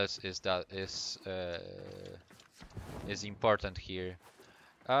 What else is important here?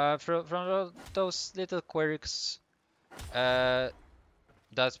 From those little quirks,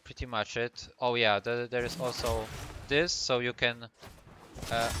 that's pretty much it. Oh yeah, there is also this, so you can,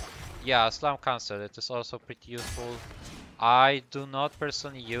 yeah, slam cancel. It is also pretty useful. I do not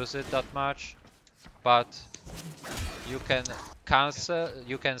personally use it that much, but you can cancel,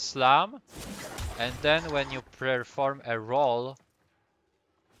 you can slam, and then when you perform a roll,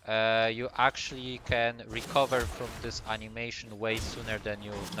 you actually can recover from this animation way sooner than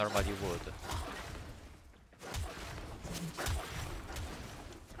you normally would.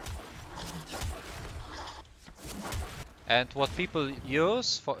 And what people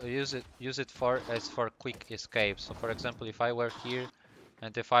use it for is for quick escape. So for example, if I were here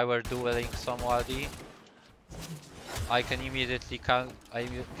and if I were dueling somebody, I can immediately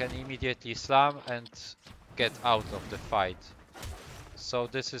slam and get out of the fight. So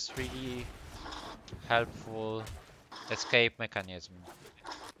this is really helpful escape mechanism.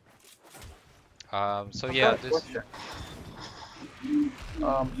 So yeah, this.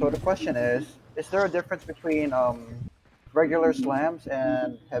 So the question is there a difference between regular slams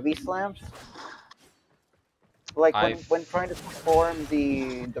and heavy slams? Like when trying to perform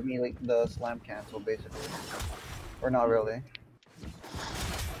the melee, the slam cancel, basically, or not really?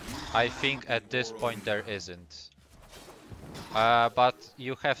 I think at this point there isn't. But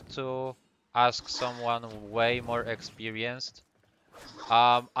you have to ask someone way more experienced.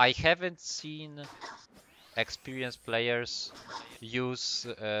 I haven't seen experienced players use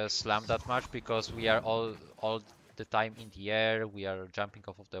slam that much because we are all the time in the air, we are jumping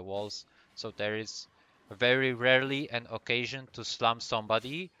off of the walls, so there is very rarely an occasion to slam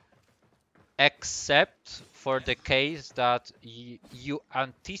somebody, except for the case that you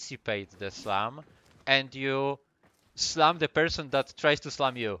anticipate the slam and you slam the person that tries to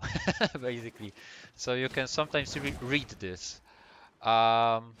slam you, basically. So you can sometimes read this.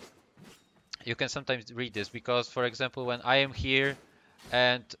 You can sometimes read this because, for example, when I am here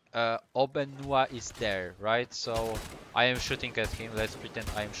and Obenua is there, right? So I am shooting at him. Let's pretend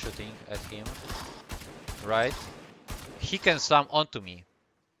I am shooting at him, right? He can slam onto me,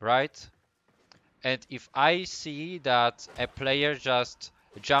 right? And if I see that a player just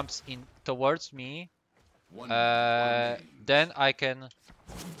jumps in towards me, then I can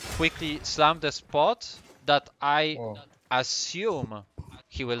quickly slam the spot that I assume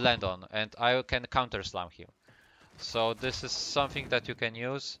he will land on, and I can counter slam him. So this is something that you can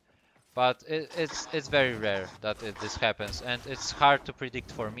use, but it's very rare that this happens, and it's hard to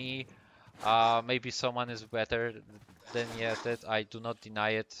predict for me. Maybe someone is better than me at it. I do not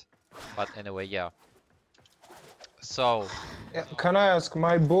deny it, but anyway, yeah. So, Yeah, can I ask,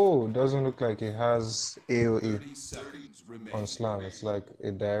 my bow doesn't look like it has AoE on slam. It's like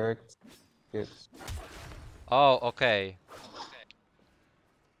a direct hit. oh, okay.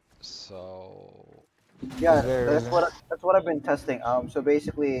 So Yeah, that's what I've been testing. So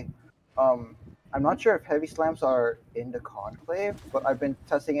basically, I'm not sure if heavy slams are in the conclave, but I've been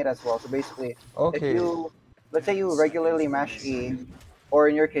testing it as well. So basically, if Okay. you, let's say you regularly mash E, or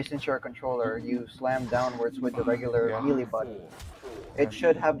in your case, since you're a controller, you slam downwards with the regular Yeah. melee button, Yeah. it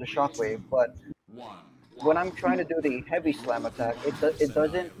should have the shockwave. But One. when I'm trying to do the heavy slam attack, it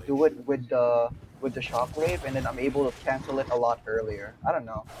doesn't do it with the shockwave, and then I'm able to cancel it a lot earlier. I don't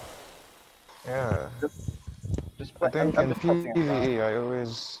know. Yeah. I think I'm in just testing it out.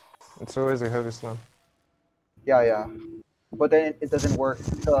 PvE, it's always a heavy slam. Yeah, yeah. But then it doesn't work.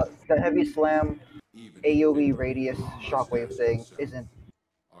 The heavy slam Even AoE if radius shockwave thing isn't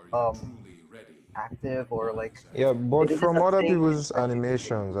are you um truly ready? active or like Yeah, but it isn't from a other thing in people's SCP.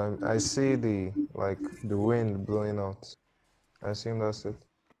 animations, I see the the wind blowing out. I assume that's it.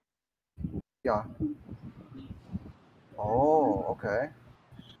 Yeah. Oh, okay.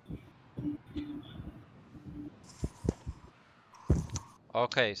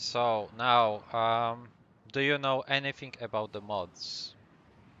 Okay, so now, do you know anything about the mods?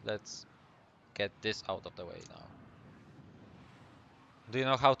 Let's get this out of the way now. Do you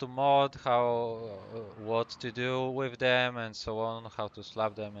know how to mod, what to do with them, and so on, how to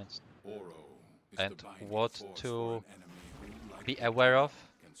slap them, Oro is the and binding what force for to an enemy who, like be the aware king, of?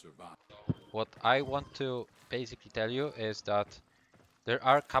 can survive. What I want to basically tell you is that there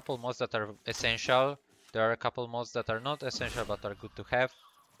are a couple mods that are essential, there are a couple mods that are not essential but are good to have,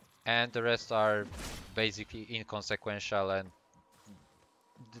 and the rest are basically inconsequential and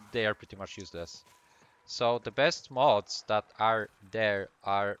they are pretty much useless. So the best mods that are there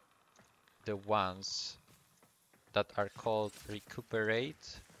are the ones that are called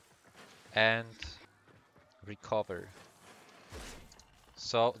recuperate and recover.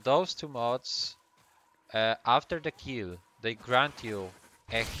 So those two mods, after the kill, they grant you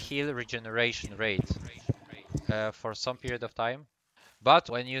a heal regeneration rate for some period of time. But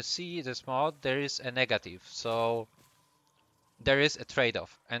when you see this mod, there is a negative. So there is a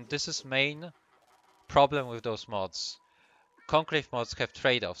trade-off, and this is main problem with those mods. Conclave mods have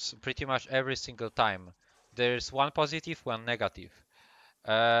trade-offs pretty much every single time. There's one positive, one negative.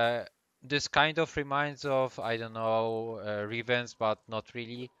 Uh, this kind of reminds of, I don't know, Revenge, but not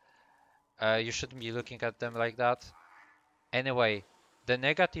really. You shouldn't be looking at them like that. Anyway, the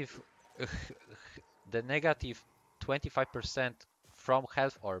negative, the negative 25% from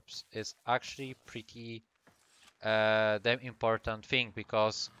health orbs is actually pretty damn important thing,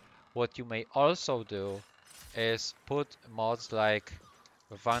 because what you may also do is put mods like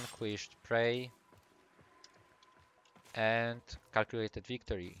Vanquished Prey and Calculated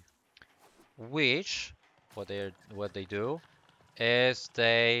Victory, which what they do is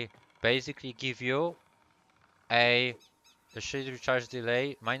they basically give you a shield recharge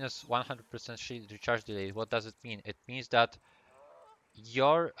delay minus 100% shield recharge delay. What does it mean? It means that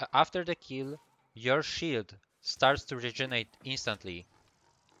your after the kill, your shield starts to regenerate instantly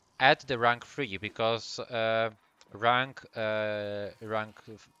at the rank 3, because rank 2,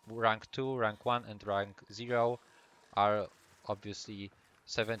 rank 1, and rank 0 are obviously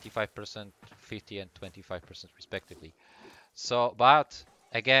 75%, 50, and 25% respectively. So, but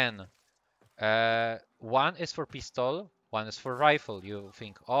again, one is for pistol, one is for rifle. You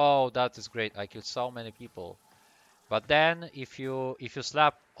think, oh, that is great, I killed so many people. But then if you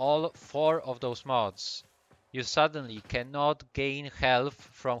slap all 4 of those mods, you suddenly cannot gain health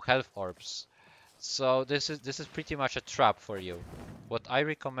from health orbs. So this is pretty much a trap for you. What I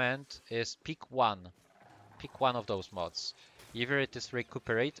recommend is pick one. Pick one of those mods. Either it is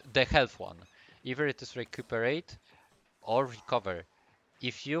recuperate, the health one. Either it is recuperate or recover.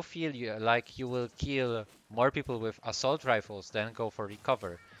 If you feel like you will kill more people with assault rifles, then go for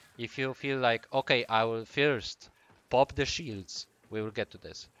recover. If you feel like, okay, I will first pop the shields, we will get to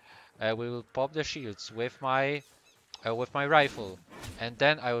this. We will pop the shields with my rifle, and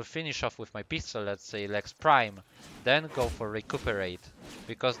then I will finish off with my pistol, let's say Lex Prime, then go for recuperate,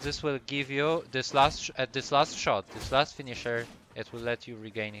 because this will give you this last shot, this last finisher, it will let you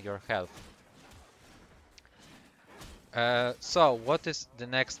regain your health. So what is the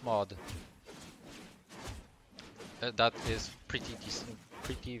next mod that is pretty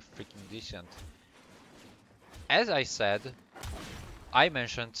freaking decent? As I said, I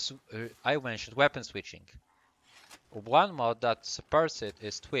mentioned weapon switching. One mod that supports it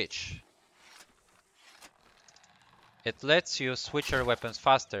is Twitch. It lets you switch your weapons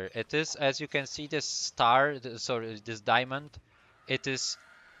faster. It is, as you can see, this star, sorry, this diamond, it is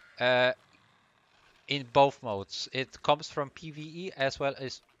in both modes. It comes from PvE as well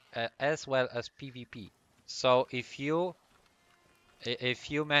as PvP. So if you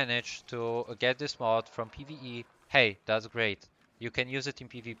manage to get this mod from PvE, hey, that's great. You can use it in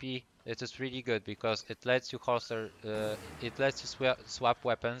PvP, It is really good because it lets you it lets you swap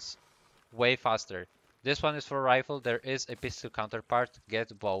weapons way faster. This one is for rifle. There is a pistol counterpart.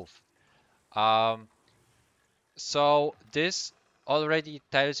 Get both. Um, so this already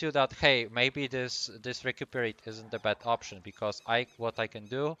tells you that hey, maybe this recuperate isn't a bad option because what I can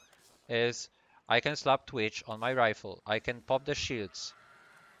do is I can slap twitch on my rifle. I can pop the shields.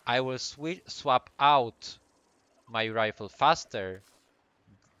 I will swap out my rifle faster.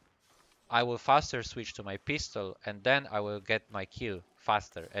 I will faster switch to my pistol and then I will get my kill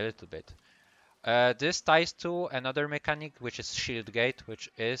faster a little bit. This ties to another mechanic which is shield gate,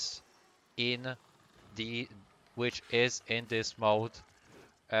 in the which is in this mode.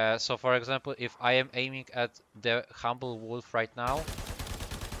 So for example, if I am aiming at the humble wolf right now,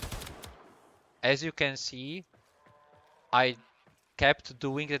 as you can see, I kept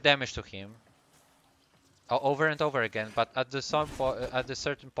doing the damage to him over and over again, but at the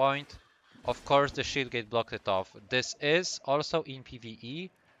certain point, of course, the shield gate blocked it off. This is also in PvE,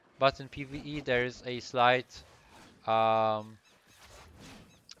 but in PvE um,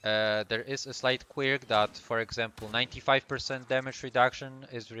 there is a slight quirk that, for example, 95% damage reduction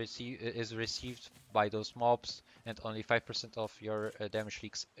is received by those mobs, and only 5% of your damage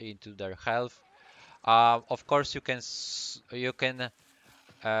leaks into their health. Of course,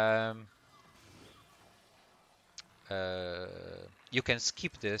 um, uh, you can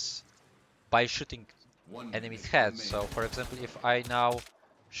skip this by shooting One enemy's minute heads. So, remaining. for example, if I now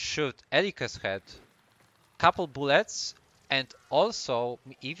shoot Erika's head, couple bullets, and also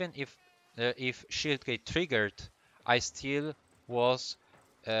even if shield gate triggered, I still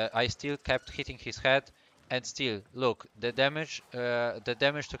I still kept hitting his head, and still look, the damage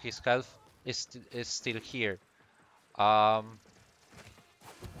to his health is still here. Um,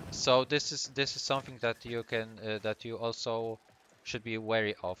 so this is something that that you also should be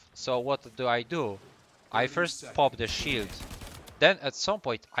wary of. So what do? I 30 first pop the seconds shield. remaining. Then at some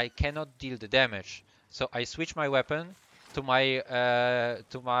point I cannot deal the damage, so I switch my weapon to my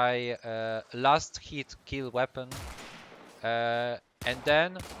last hit kill weapon, and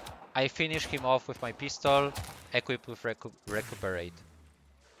then I finish him off with my pistol, equipped with recuperate.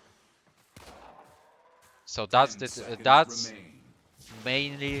 So 10 seconds that's remain.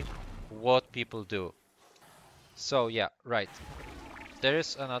 mainly what people do. So yeah, right. There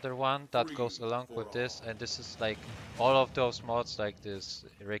is another one that 3 goes along for with this, all. and this is like all of those mods, like this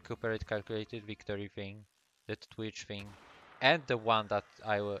recuperate calculated victory thing, the twitch thing, and the one that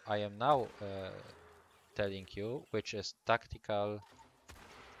I am now telling you, which is tactical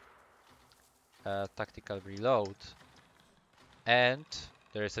reload, and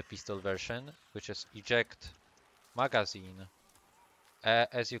there is a pistol version, which is eject magazine.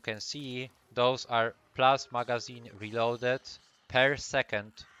 As you can see, those are plus magazine reloaded per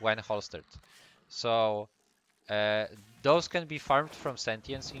second when holstered. So Uh, those can be farmed from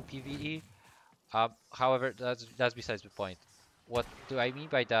sentience in PvE. However, that's besides the point. What do I mean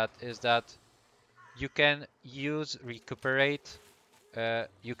by that is that you can use recuperate.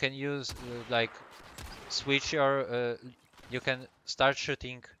 You can use like switch your. You can start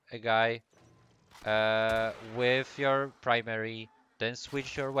shooting a guy with your primary, then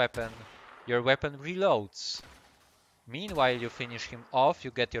switch your weapon. Your weapon reloads. Meanwhile, you finish him off.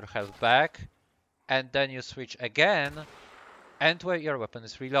 You get your health back, and then you switch again and where your weapon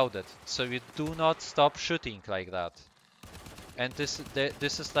is reloaded, so you do not stop shooting like that. And this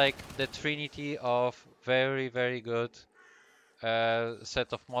is like the trinity of very good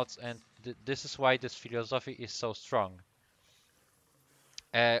set of mods, and this is why this philosophy is so strong.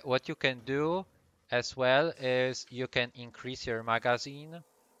 What you can do as well is you can increase your magazine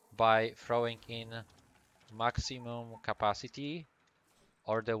by throwing in maximum capacity,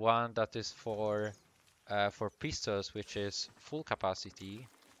 or the one that is for pistols, which is full capacity.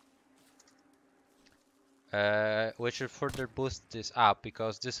 Which will further boost this up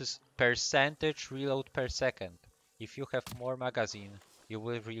because this is percentage reload per second. If you have more magazine, you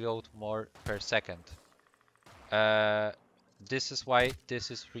will reload more per second. This is why this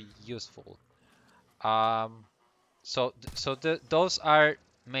is really useful. Those are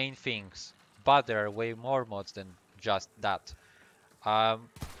main things, but there are way more mods than just that. Um,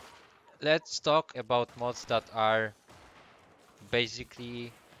 let's talk about mods that are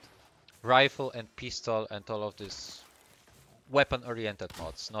basically rifle and pistol and all of this weapon-oriented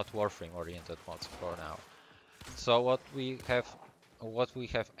mods, not Warframe-oriented mods for now. So what we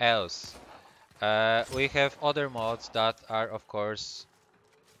have else? We have other mods that are, of course,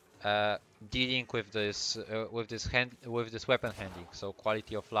 dealing with this weapon handling, so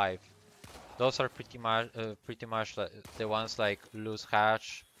quality of life. Those are pretty much the ones like loose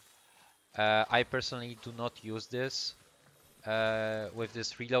hatch, I personally do not use this with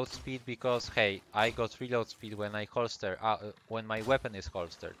this reload speed because hey, I got reload speed when I holster when my weapon is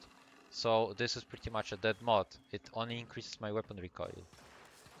holstered. So this is pretty much a dead mod. It only increases my weapon recoil.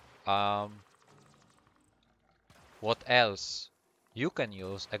 What else? You can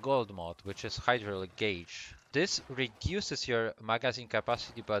use a gold mod, which is hydraulic gauge. This reduces your magazine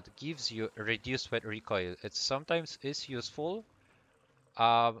capacity but gives you reduced recoil. It sometimes is useful,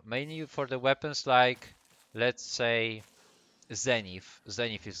 mainly for the weapons like, let's say, Zenith.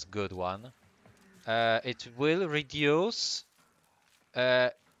 Zenith is a good one. It will reduce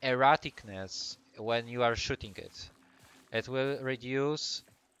erraticness when you are shooting it. It will reduce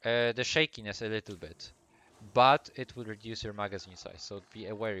the shakiness a little bit, but it will reduce your magazine size. So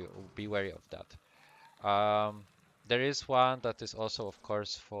be wary of that. There is one that is also, of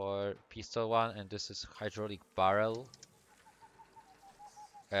course, for pistol one, and this is hydraulic barrel.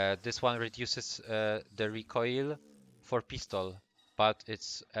 This one reduces the recoil for pistol, but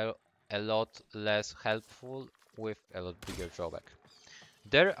it's a lot less helpful with a lot bigger drawback.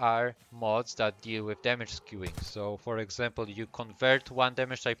 There are mods that deal with damage skewing. So, for example, you convert one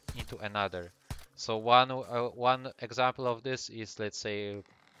damage type into another. So one example of this is, let's say,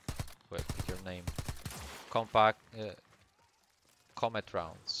 wait, pick your name, compact comet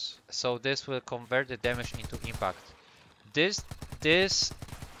rounds. So this will convert the damage into impact. This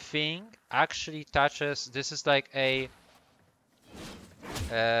thing actually touches. This is like a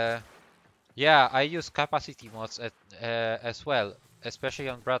yeah. I use capacity mods as well, especially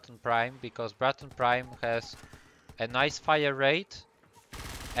on Bratton Prime because Bratton Prime has a nice fire rate,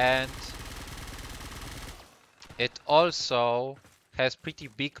 and it also has pretty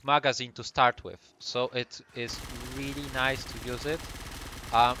big magazine to start with, so it is really nice to use it.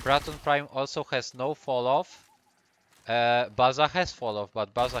 Bratton Prime also has no fall off. Baza has fall off,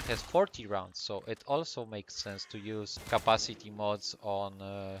 but Baza has 40 rounds, so it also makes sense to use capacity mods on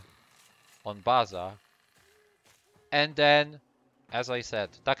Baza. And then, as I said,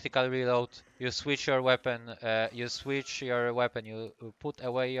 tactical reload. You switch your weapon. You put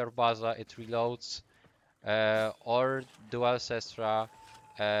away your Baza. It reloads. Or dual Sestra.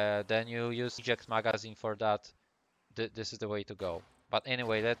 Then you use eject magazine for that. This is the way to go. But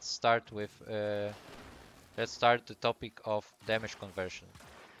anyway, let's start the topic of damage conversion.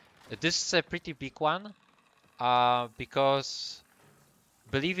 This is a pretty big one, because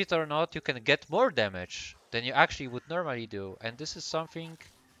believe it or not, you can get more damage than you actually would normally do, and this is something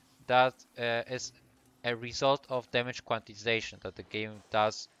that is a result of damage quantization that the game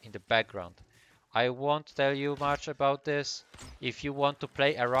does in the background. I won't tell you much about this. If you want to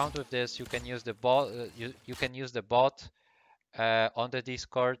play around with this, you can use the bot. You can use the bot on the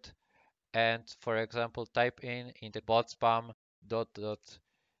Discord, and for example, type in the bot spam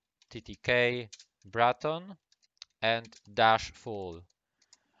 .ttk Braton and dash full.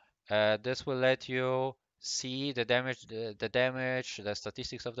 This will let you see the damage, the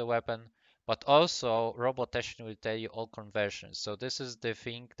statistics of the weapon, but also Robotession will tell you all conversions. So this is the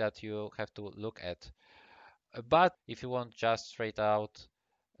thing that you have to look at. But if you want just straight out,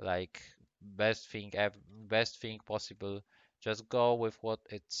 like best thing possible, just go with what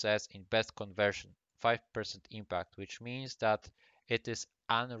it says in best conversion, 5% impact, which means that it is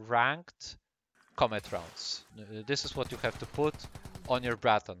unranked comet rounds. This is what you have to put on your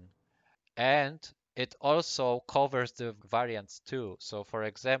Braton. And it also covers the variants too. So for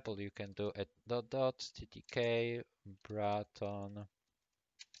example, you can do a .ttk Braton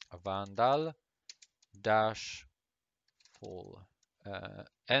Vandal dash full.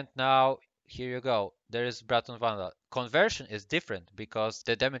 And now here you go. There is Braton Vandal. Conversion is different because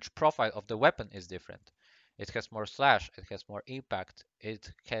the damage profile of the weapon is different. It has more slash, it has more impact,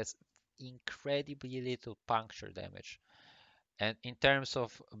 it has incredibly little puncture damage. And in terms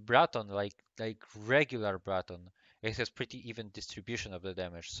of Braton, like regular Braton, it has pretty even distribution of the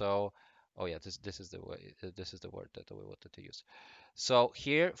damage. So, oh yeah, this is the way, this is the word that we wanted to use. So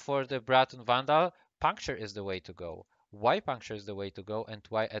here for the Braton Vandal, puncture is the way to go. Why puncture is the way to go, and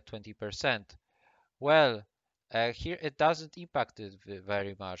why at 20%? Well, here it doesn't impact it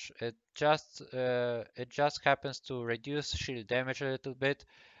very much. It just happens to reduce shield damage a little bit.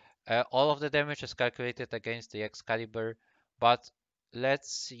 All of the damage is calculated against the Excalibur, but let's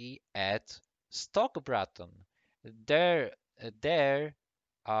see at stock Braton. There,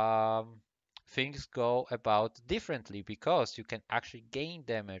 um, things go about differently because you can actually gain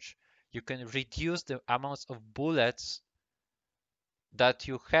damage. You can reduce the amounts of bullets that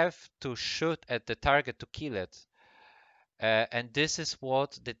you have to shoot at the target to kill it. And this is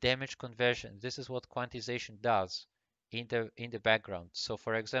what the damage conversion, this is what quantization does. in the background. So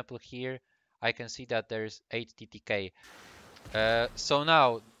for example here I can see that there's 8 TTK. So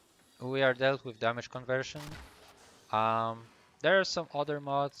now we are dealt with damage conversion. There are some other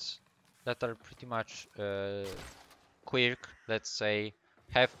mods that are pretty much quirk, let's say,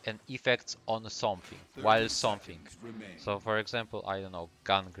 have an effect on something while something. So for example, I don't know,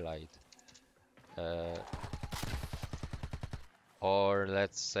 gun glide. Or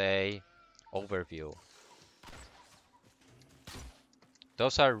let's say overview.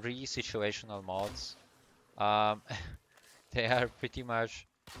 Those are really situational mods. They are pretty much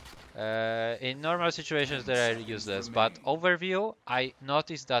in normal situations they are useless, but overview, I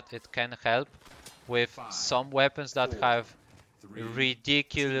noticed that it can help with some weapons that have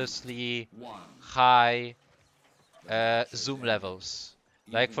ridiculously high zoom levels.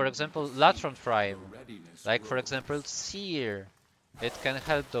 Like for example, Latron Prime, like for example, Seer. It can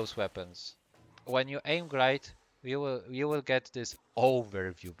help those weapons. When you aim glide, you will get this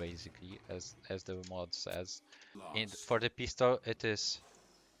overview basically, as the mod says. For the pistol, it is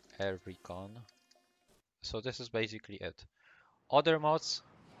air recon. So this is basically it. Other mods,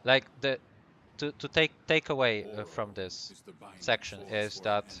 like the to take away from this section is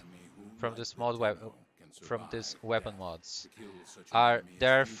that from this from this weapon mods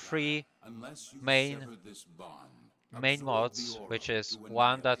there are three main mods, which is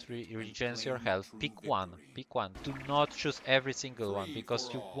one that regens your health. Pick one. Pick one. Do not choose every single one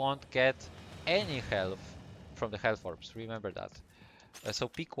because you won't get any health from the health orbs. Remember that. So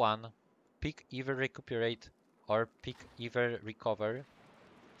pick one. Pick either recuperate or pick either recover.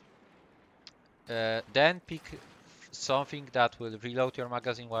 Then pick something that will reload your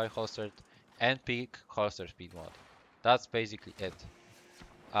magazine while holstered, and pick holster speed mod. That's basically it.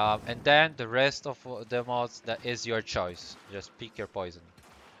 And then the rest of the mods, that is your choice. Just pick your poison.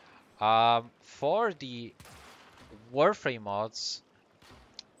 For the Warframe mods,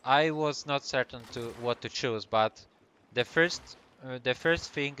 I was not certain to what to choose, but the first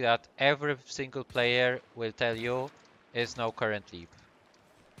thing that every single player will tell you is no current leap.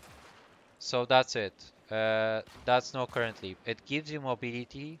 So that's it. That's no current leap. It gives you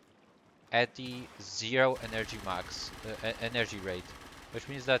mobility at the 0 energy max, energy rate, which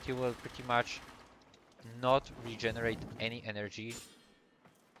means that you will pretty much not regenerate any energy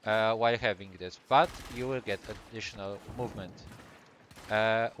while having this, but you will get additional movement.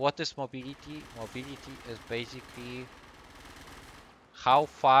 What is mobility? Mobility is basically how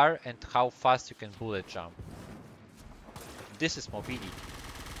far and how fast you can bullet jump. This is mobility.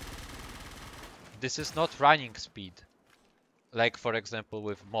 This is not running speed. Like for example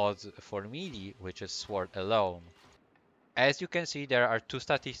with mods for melee, which is sword alone. As you can see, there are two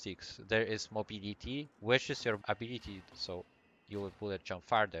statistics. There is mobility, which is your ability, so you will bullet jump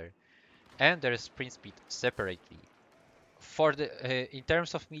farther, and there is sprint speed separately. For the in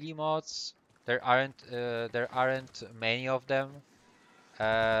terms of melee mods, there aren't many of them.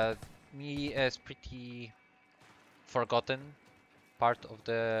 Melee is pretty forgotten part of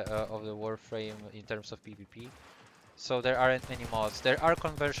the Warframe in terms of PvP. So there aren't many mods. There are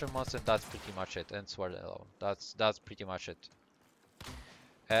conversion mods, and that's pretty much it. And sword alone. That's pretty much it.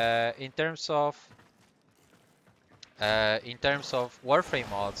 In terms of Warframe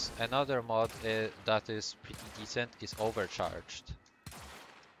mods, another mod that is pretty decent is Overcharged.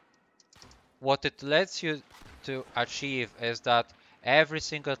 What it lets you to achieve is that every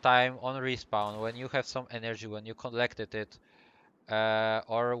single time on respawn, when you have some energy, when you collected it,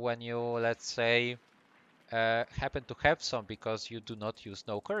 or when you, let's say, happen to have some because you do not use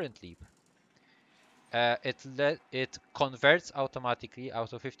no current leap, it converts automatically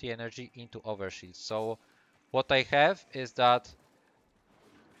out of 50 energy into overshield. So what I have is that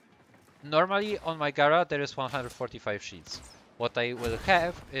normally on my Gara there is 145 shields. What I will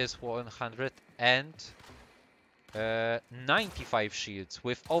have is 195 shields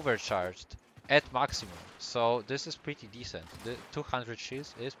with overcharged at maximum. So this is pretty decent. The 200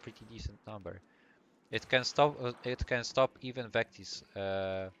 shields is pretty decent number. It can stop even Vectis,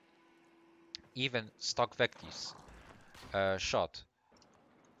 even stock Vectis shot.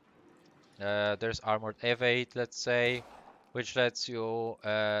 There's armored evade, let's say, which lets you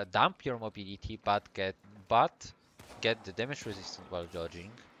dump your mobility but get the damage resistance while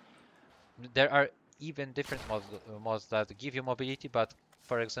dodging. There are even different mods that give you mobility, but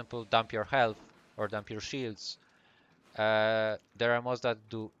for example, dump your health or dump your shields. There are mods that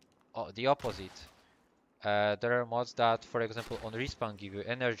do the opposite. There are mods that, for example, on respawn give you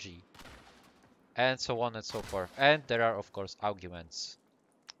energy, and so on and so forth. And there are, of course, augments,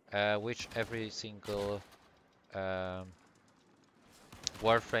 which every single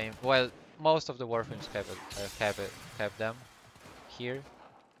Warframe, well, most of the Warframes have them here,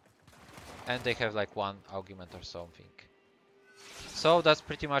 and they have like one argument or something. So that's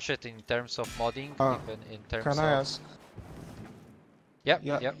pretty much it in terms of modding, even in terms Can of. I ask? Yep,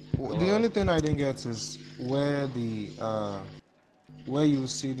 Yeah. yep. go The ahead. only thing I didn't get is where the where you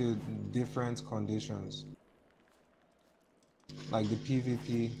see the different conditions, like the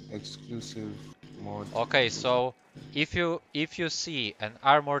PvP exclusive mod. Okay, so if you see an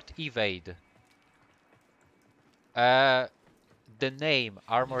armored evade, the name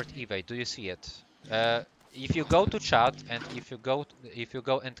armored evade, do you see it? If you go to chat and if you go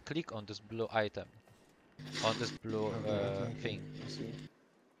and click on this blue item, on this blue Okay. thing, I see.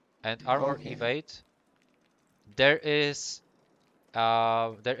 and armored Okay. evade, there is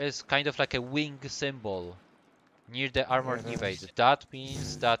kind of like a wing symbol near the armored Yeah, evade. That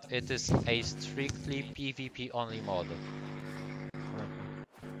means that it is a strictly PvP only mod.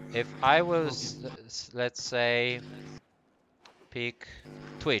 If I will, let's say, pick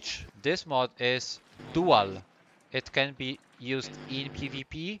Twitch, this mod is dual. It can be used in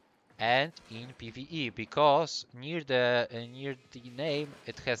PvP and in PvE because near the name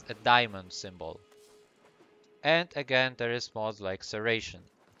it has a diamond symbol. And again, there is mods like Serration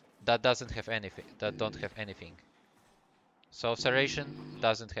that doesn't have anything. That don't have anything. So Serration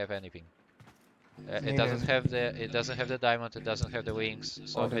doesn't have anything. It doesn't have the diamond. It doesn't have the wings.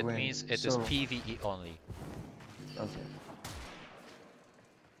 So Or the it wing. means it is So PvE only. okay.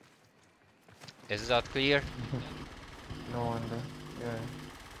 Is that clear? No wonder.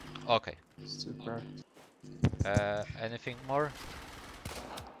 Yeah. Okay. It's too cracked. Anything more?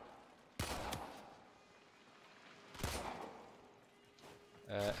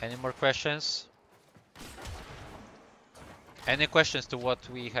 Any more questions? Any questions to what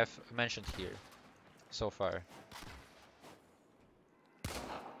we have mentioned here so far?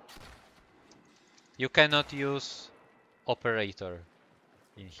 You cannot use operator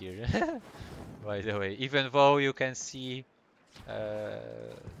in here, by the way, even though you can see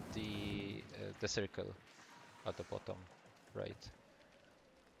the circle at the bottom, right?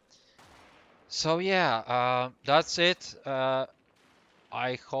 So yeah, that's it.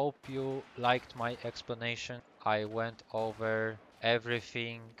 I hope you liked my explanation. I went over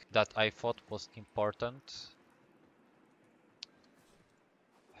everything that I thought was important.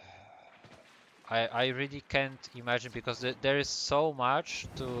 I really can't imagine because there is so much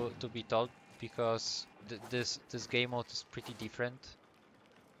to be told because this game mode is pretty different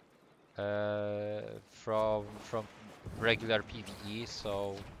from regular PvE,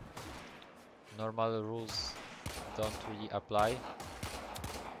 so normal rules don't really apply.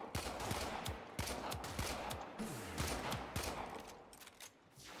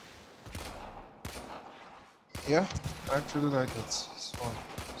 Yeah, I actually like it. It's fun,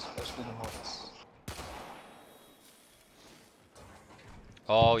 especially the mods.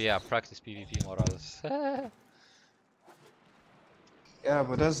 Oh yeah, practice PvP morals. Yeah,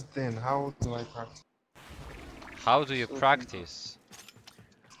 but that's the thing. How do I practice? How do you So practice?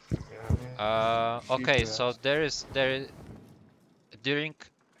 Yeah, Okay, so during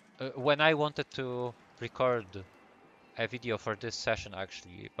when I wanted to record a video for this session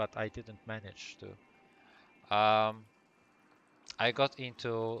actually, but I didn't manage to. I got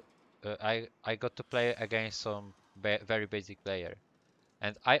into I got to play against some very basic player,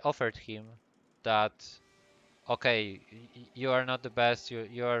 and I offered him that okay, you are not the best,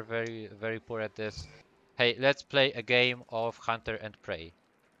 you are very poor at this. Hey, let's play a game of hunter and prey,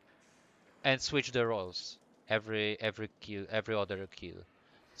 and switch the roles every other kill.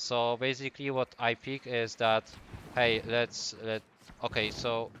 So basically, what I pick is that hey, okay,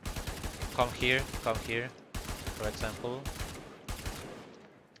 so come here, for example.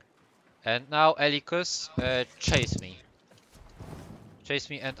 And now Elicus, chase me,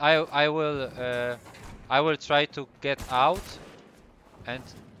 and I will try to get out, and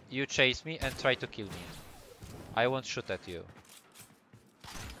you chase me and try to kill me. I won't shoot at you.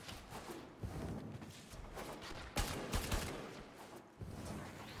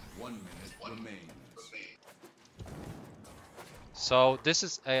 So this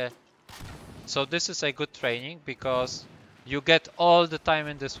is a good training because you get all the time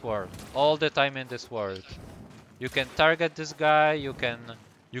in this world. You can target this guy, you can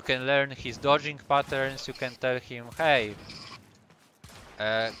learn his dodging patterns, you can tell him, hey,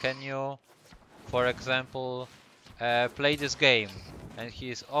 can you, for example, play this game? And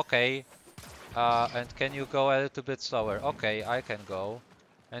he's okay, and can you go a little bit slower? Okay, I can go.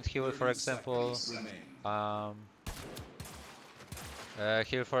 And he will, for example,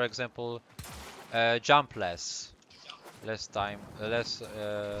 jump less time,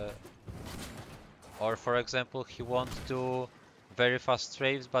 Or for example, he won't do very fast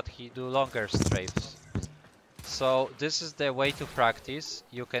strafes, but he do longer strafes. So this is the way to practice.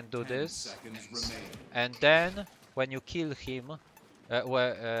 You can do 10 this, seconds remain. and then when you kill him,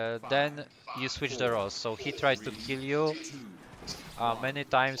 then you switch the roles. So he tries to kill you. Many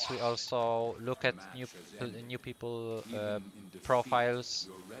times we also look at new people profiles.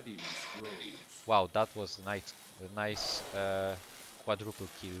 Wow, that was a nice quadruple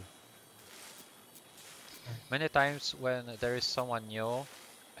kill. Many times when there is someone new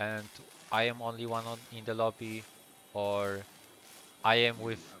and I am only one in the lobby, or I am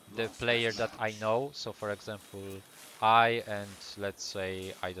with the player that I know, so for example I and let's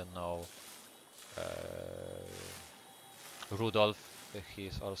say, I don't know, Rudolph, he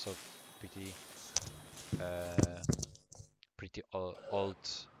is also pretty old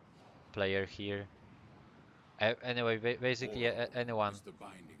player here. Anyway, basically anyone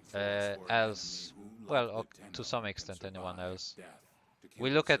else, well, to some extent anyone else. We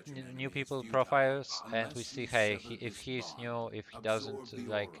look at new people profiles and we see, hey, if he's new, if he doesn't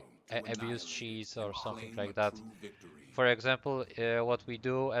like abuse cheese or something like that. For example, what we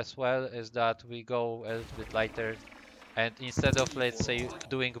do as well is that we go a little bit lighter, and instead of, let's say,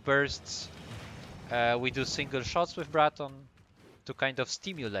 doing bursts, we do single shots with Braton to kind of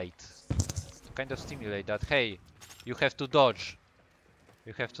stimulate that, hey, you have to dodge.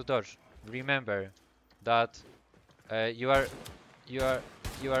 You have to dodge. Remember that you are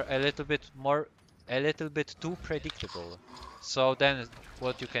a little bit too predictable. So then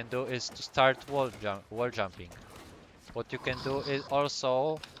what you can do is to start wall jumping. What you can do is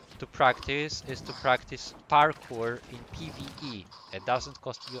also to practice parkour in PvE. It doesn't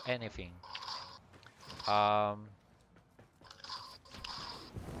cost you anything.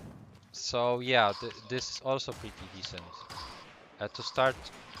 So yeah, this is also pretty decent. To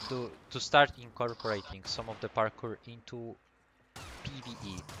start incorporating some of the parkour into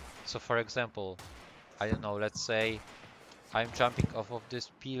PvE. So for example, I don't know, let's say I'm jumping off of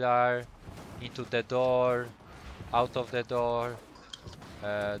this pillar into the door, out of the door,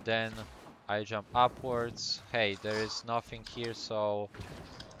 then I jump upwards. Hey, there is nothing here, so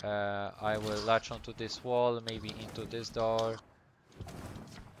I will latch onto this wall, maybe into this door,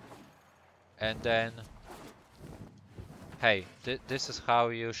 and then hey, this is how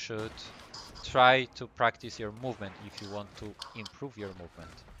you should try to practice your movement if you want to improve your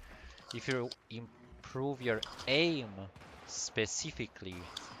movement. If you improve your aim specifically,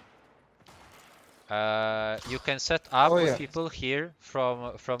 you can set up with people here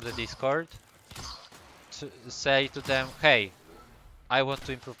from the Discord to say to them, hey, I want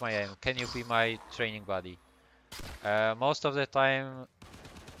to improve my aim, can you be my training buddy? Most of the time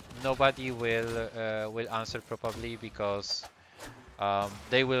nobody will answer probably, because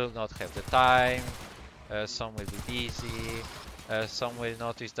they will not have the time, some will be busy, some will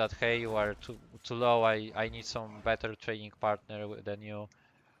notice that, hey, you are too low, I need some better training partner than you.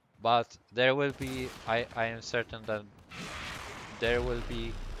 But there will be, I am certain that there will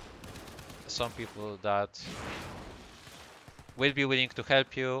be some people that will be willing to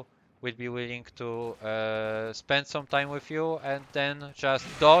help you, will be willing to spend some time with you, and then just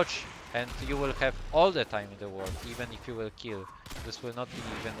dodge, and you will have all the time in the world, even if you will kill. This will not be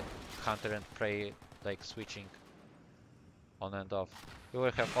even hunter and prey, like switching on and off. You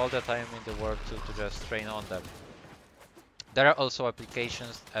will have all the time in the world to just train on them. There are also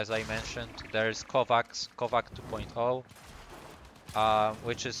applications, as I mentioned. There is Kovac 2.0,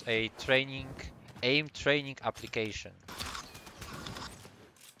 which is a aim training application.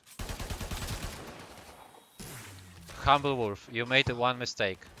 Humble Wolf, you made one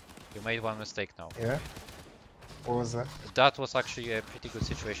mistake. You made one mistake now. Yeah? What was that? That was actually a pretty good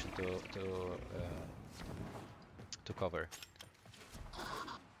situation to cover.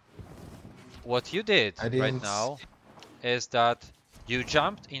 What you did right now is that you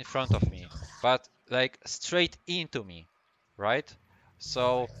jumped in front of me, but like straight into me, right?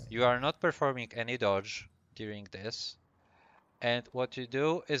 So you are not performing any dodge during this. And what you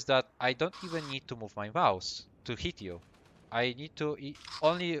do is that I don't even need to move my mouse to hit you. I need to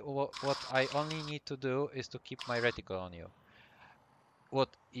what I only need to do is to keep my reticle on you.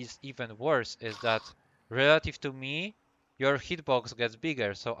 What is even worse is that relative to me, your hitbox gets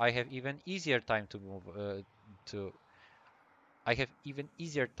bigger, so I have even easier time to move I have even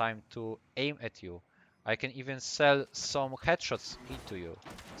easier time to aim at you. I can even sell some headshots into you.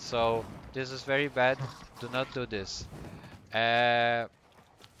 So this is very bad. Do not do this. I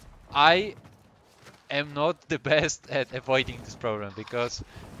am not the best at avoiding this problem, because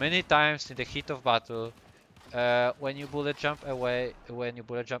many times in the heat of battle, when you bullet jump away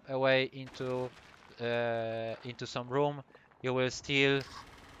into into some room, you will still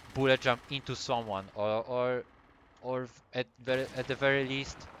bullet jump into someone, or at the very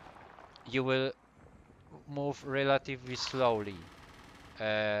least, you will move relatively slowly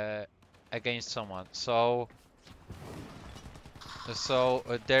against someone. So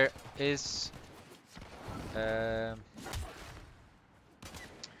there is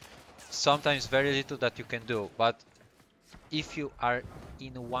sometimes very little that you can do, but if you are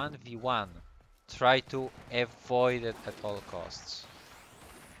in 1v1, try to avoid it at all costs,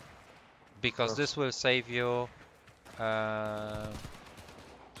 because this will save you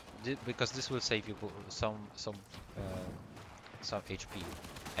some HP,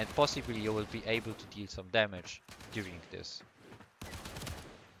 and possibly you will be able to deal some damage during this.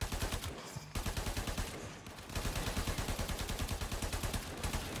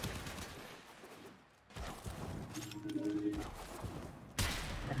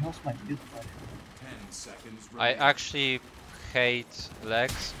 What the hell's my mute button? 10 seconds I remaining. actually hate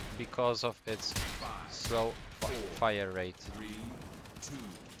legs because of its slow fire rate. 3, 2,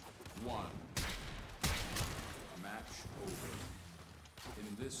 1. Match over.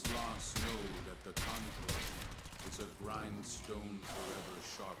 In this last know that the conflict is a grindstone forever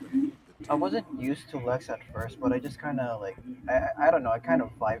sharpening the I wasn't used to Lex at first, but I just kind of like, I don't know, I kind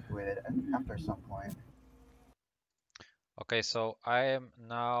of vibed with it after some point. Okay, so I am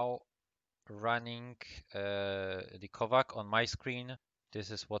now running the Kovac on my screen.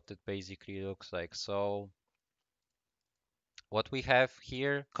 This is what it basically looks like. So what we have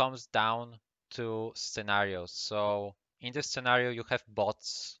here comes down to scenarios. So in this scenario, you have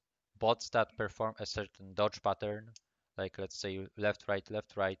bots that perform a certain dodge pattern, like let's say left, right,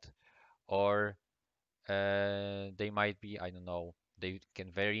 or they might be, I don't know, they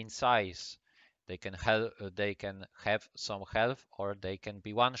can vary in size. They can have some health, or they can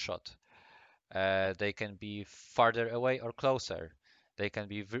be one shot. They can be farther away or closer. They can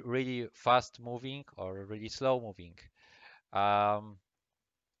be really fast moving or really slow moving.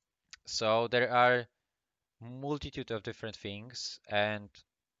 So there are multitude of different things, and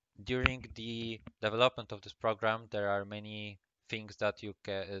during the development of this program, there are many things that you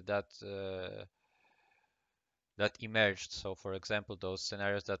can that emerged. So, for example, those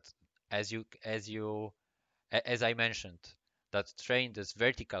scenarios that, as I mentioned, that train this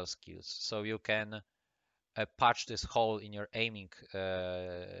vertical skills, so you can patch this hole in your aiming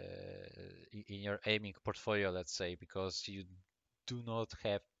portfolio, let's say, because you do not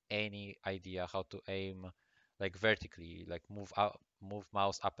have any idea how to aim like vertically, like move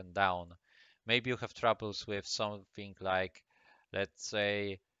mouse up and down. Maybe you have troubles with something like, let's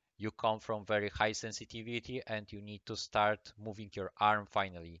say, you come from very high sensitivity and you need to start moving your arm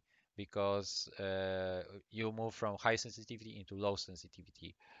finally, because you move from high sensitivity into low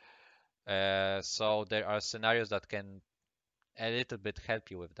sensitivity. So there are scenarios that can a little bit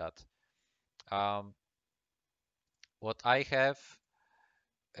help you with that. What I have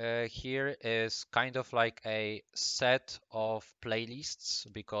here is kind of like a set of playlists,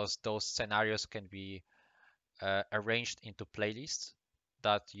 because those scenarios can be arranged into playlists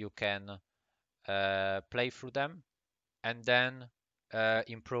that you can play through them and then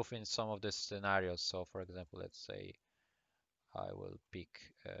improve in some of the scenarios. So for example, let's say I will pick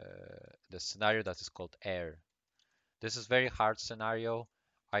the scenario that is called air. This is very hard scenario.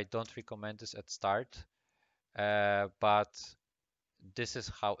 I don't recommend this at start, but this is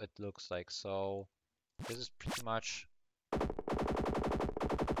how it looks like. So this is pretty much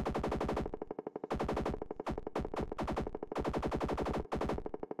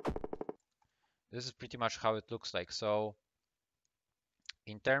how it looks like. So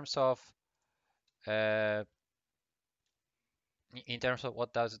in terms of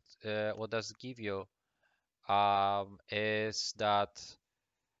what does it give you, is that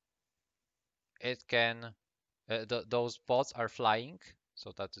it can those bots are flying,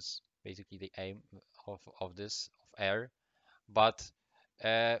 so that is basically the aim of air, but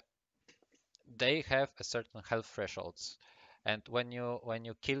they have a certain health thresholds, and when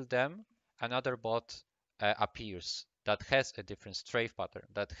you kill them, another bot appears that has a different strafe pattern,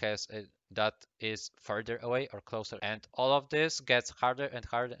 that is further away or closer, and all of this gets harder and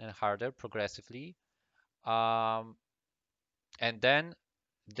harder and harder progressively. And then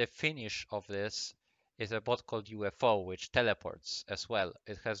the finish of this is a bot called UFO, which teleports as well.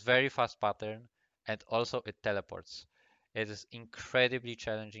 It has very fast pattern, and also it teleports. It is incredibly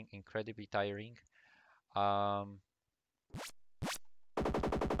challenging, incredibly tiring. Um,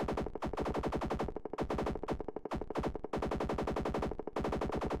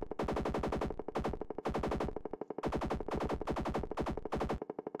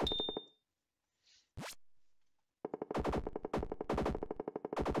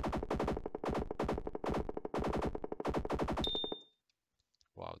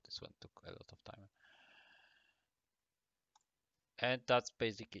 this one took a lot of time. And that's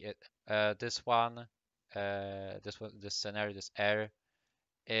basically it. This scenario, this air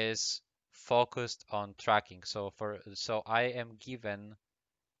is focused on tracking. So I am given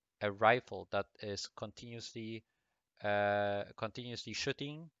a rifle that is continuously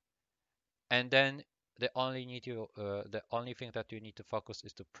shooting, and then the only thing that you need to focus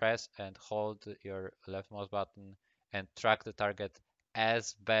is to press and hold your left mouse button and track the target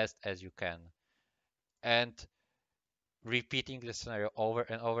as best as you can. And repeating the scenario over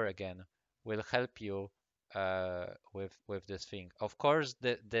and over again will help you with this thing. Of course,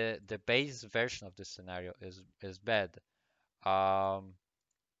 the base version of this scenario is bad,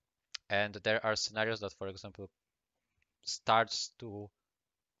 and there are scenarios that, for example, starts to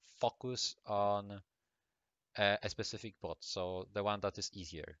focus on a specific bot. So the one that is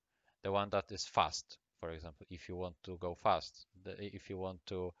easier, the one that is fast. For example, if you want to go fast, if you want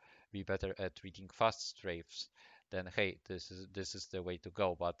to be better at reading fast strafes, then hey, this is the way to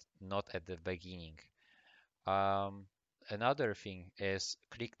go, but not at the beginning. Another thing is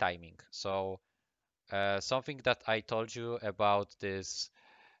click timing. So something that I told you about this,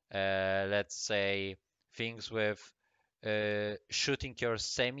 let's say, things with shooting your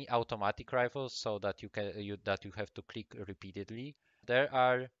semi-automatic rifles so that you have to click repeatedly. There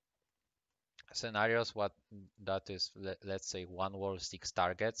are scenarios that is let's say one wall 6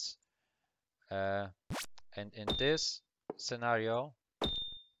 targets, and in this scenario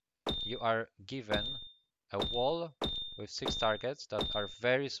you are given a wall with 6 targets that are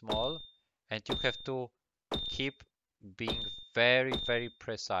very small, and you have to keep being very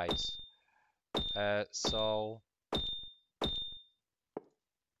precise. So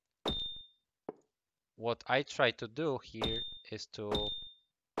what I try to do here is to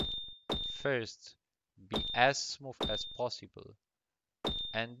first be as smooth as possible,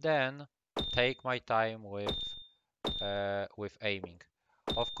 and then take my time with aiming.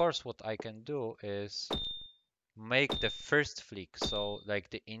 Of course, what I can do is make the first flick, so like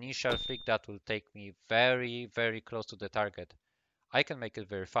the initial flick that will take me very close to the target. I can make it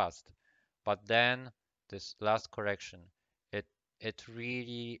very fast, but then this last correction, it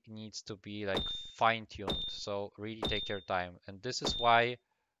really needs to be like fine-tuned. So really take your time, and this is why,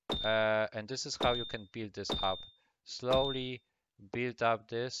 and this is how you can build this up. Slowly build up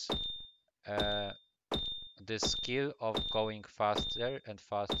this skill of going faster and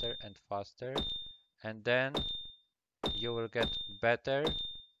faster and faster, and then you will get better,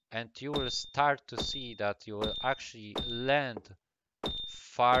 and you will start to see that you will actually land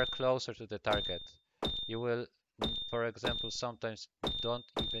far closer to the target. You will, for example, sometimes don't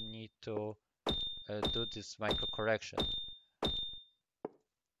even need to do this micro correction.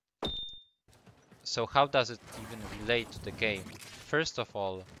 So how does it even relate to the game? First of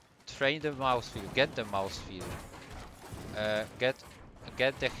all, train the mouse feel, get the mouse feel, get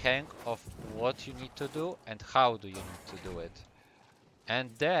the hang of what you need to do and how do you need to do it. And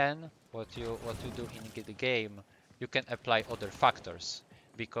then what you do in the game, you can apply other factors,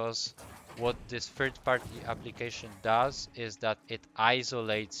 because what this third-party application does is that it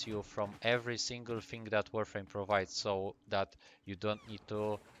isolates you from every single thing that Warframe provides, so that you don't need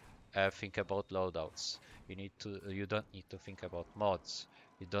to think about loadouts. You don't need to think about mods.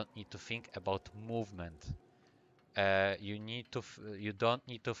 You don't need to think about movement. You don't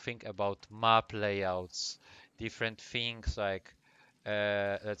need to think about map layouts, different things like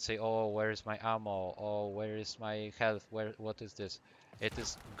let's say, oh, where is my ammo? Oh, where is my health? What is this? It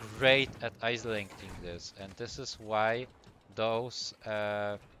is great at isolating this, and this is why those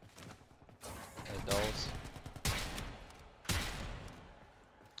apps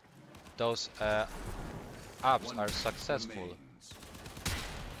are successful.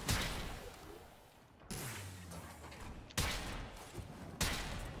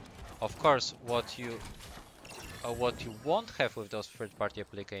 Of course, what you won't have with those third-party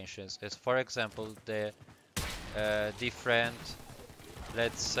applications is, for example, the different,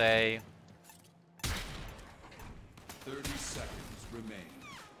 let's say, 30 seconds remain.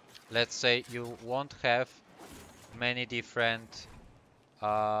 Let's say you won't have many different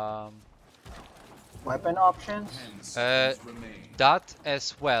weapon options. That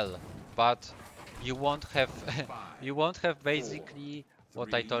as well, but you won't have you won't have basically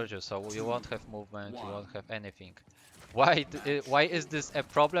what I told you. So you won't have movement, you won't have anything. Why is this a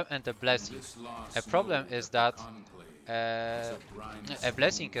problem and a blessing? A problem is that a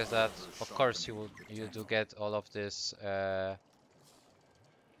blessing is that, of course, you do get all of this.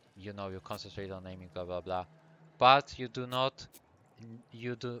 You know, you concentrate on aiming, blah blah blah, but you do not.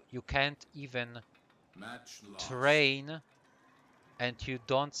 You can't even train and you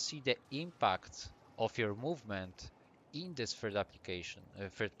don't see the impact of your movement in this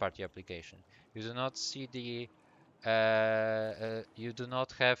third-party application. You do not see the you do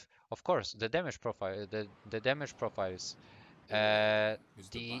not have, of course, the damage profile, the damage profiles, Is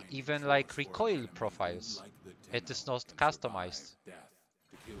the divine even force like for an recoil enemy who, profiles. like the It Tenno, is not can customized survive death.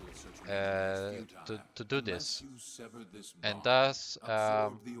 To kill such an enemy is futile to do unless this, you sever this and bond, thus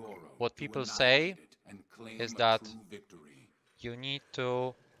absorb the aura what to people say annihilate it, and claim is a that true victory. you need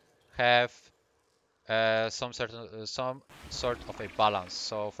to have some sort of a balance.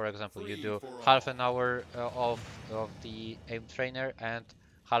 So, for example, you Free do for half all. an hour of the Aimtrainer and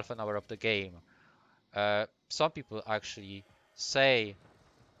half an hour of the game. Some people actually say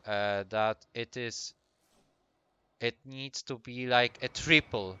that it needs to be like a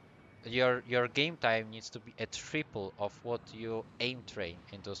triple. Your game time needs to be a triple of what you aim train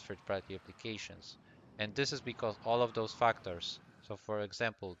in those third-party applications. And this is because all of those factors. So for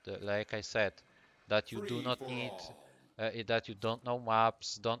example, like I said, that you do Free not for need all. that you don't know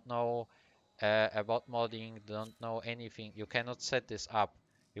maps, don't know about modding, don't know anything. You cannot set this up.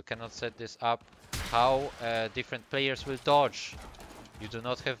 You cannot set this up how different players will dodge. You do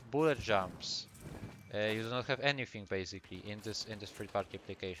not have bullet jumps. You do not have anything basically in this third-party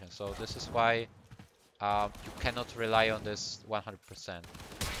application. So this is why you cannot rely on this 100%.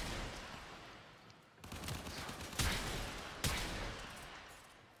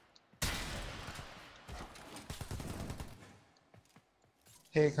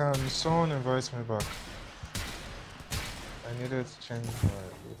 Hey, can someone invite me back? I needed to change my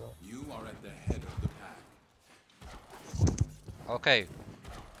leader. You are at the head of the pack. Okay,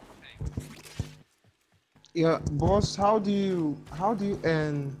 Yeah, boss, how do you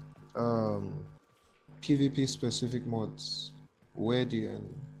earn PvP specific mods? Where do you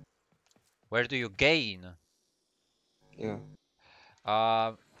earn? where do you gain? Yeah.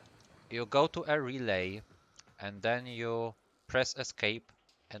 You go to a relay and then you press escape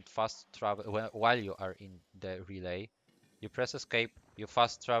and fast travel while you are in the relay. You press escape, you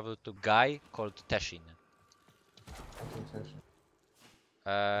fast travel to guy called Teshin.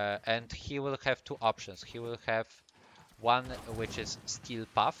 And he will have two options. He will have one which is steel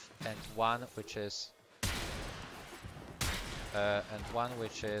path and one which is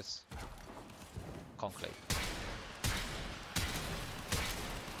conclave.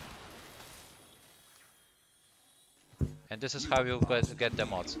 And this is how you get the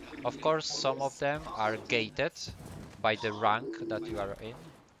mods. Of course, some of them are gated by the rank that you are in,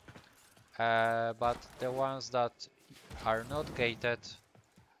 but the ones that are not gated,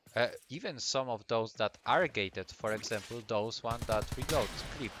 even some of those that are gated, for example, those one that reload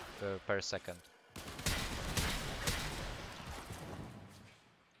clip per second.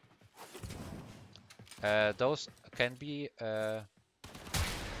 Those can be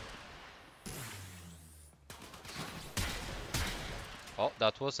oh,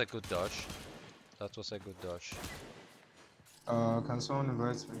 that was a good dodge. That was a good dodge. Can someone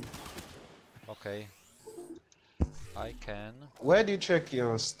invite me? Okay. I can. Where do you check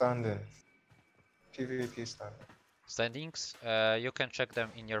your standing? PvP standing. Standings, you can check them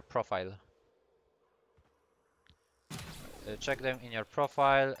in your profile. Check them in your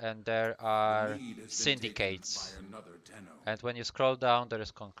profile, and there are syndicates. And when you scroll down, there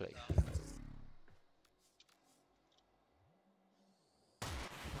is conclave.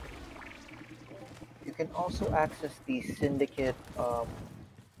 You can also access the syndicate,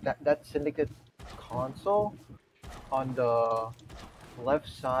 that syndicate console on the left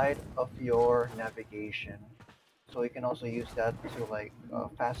side of your navigation. So you can also use that to like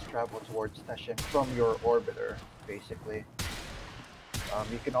fast travel towards station from your orbiter, basically.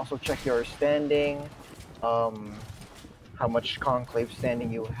 You can also check your standing, how much conclave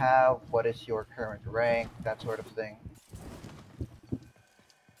standing you have, what is your current rank, that sort of thing.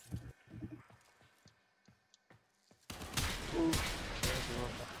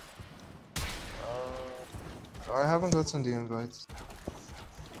 I haven't gotten the invite.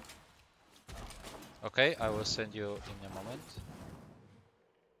 Okay, I will send you in a moment.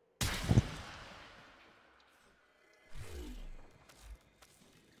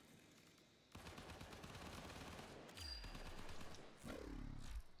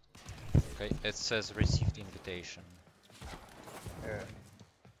 Okay, it says received invitation. Yeah.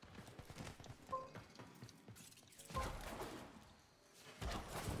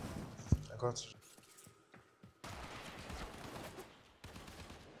 I got you.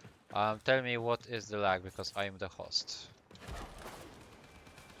 Tell me what is the lag, because I am the host.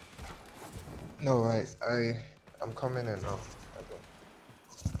 No, I'm coming in now.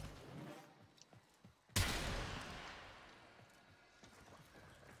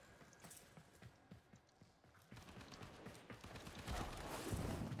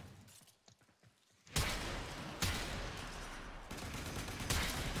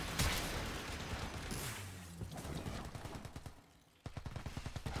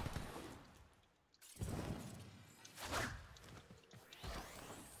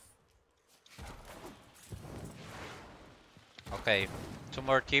 Okay, 2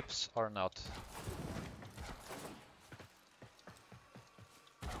 more tips or not?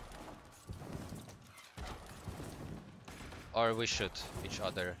 Or we shoot each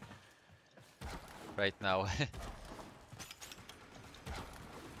other right now.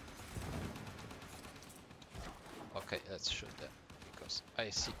 Okay, let's shoot them because I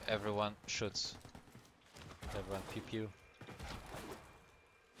see everyone shoots. Everyone pew pew.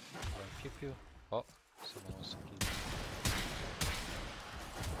 Everyone pew pew. Oh, someone wants to kill me.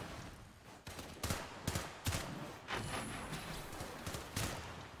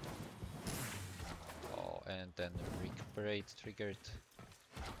 Oh, and then recuperate triggered.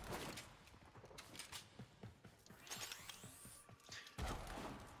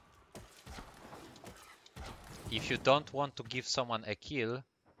 If you don't want to give someone a kill,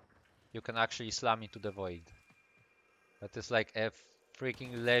 you can actually slam into the void. That is like a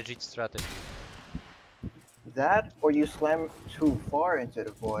freaking legit strategy. That, or you slam too far into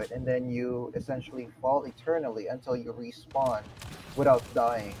the void, and then you essentially fall eternally until you respawn without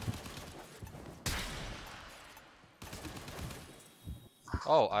dying.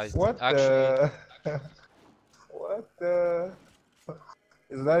 Oh, I What actually... the? What the?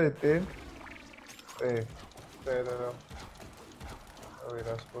 Is that a thing? Hey, I don't know. Oh, we're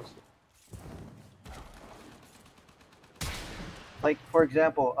not supposed to. Like, for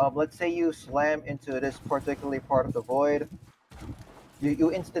example, let's say you slam into this particular part of the void,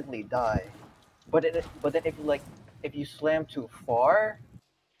 you instantly die. But then if you slam too far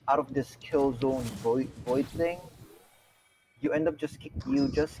out of this kill zone void thing, you end up you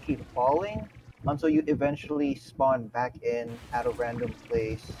just keep falling until you eventually spawn back in at a random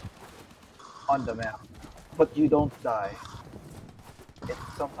place on the map. But you don't die. It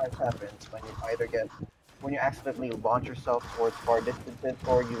sometimes happens when you accidentally launch yourself towards far distances,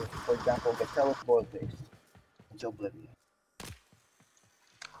 or you, for example, get teleported into oblivion.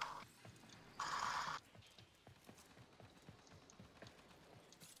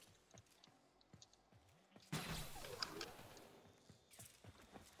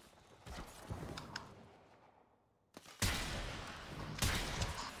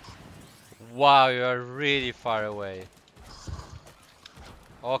 Wow, you are really far away.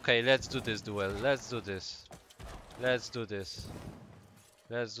 Okay, let's do this duel. Let's do this. Let's do this.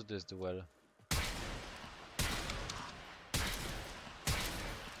 Let's do this duel.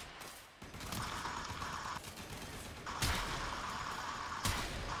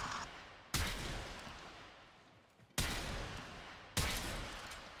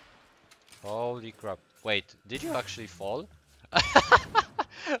 Holy crap. Wait, did you actually fall?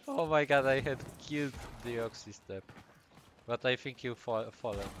 Oh my god, I had killed the oxy step. But I think you fallen.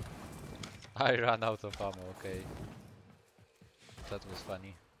 I ran out of ammo, okay. That was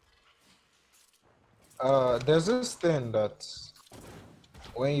funny. There's this thing that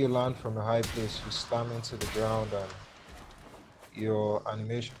when you land from a high place, you slam into the ground and your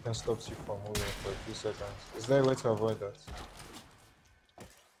animation stops you from moving for a few seconds. Is there a way to avoid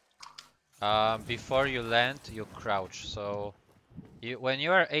that? Before you land, you crouch. So when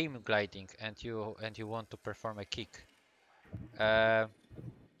you are aim gliding and you want to perform a kick,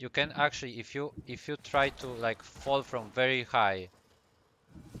 you can actually, if you try to like fall from very high,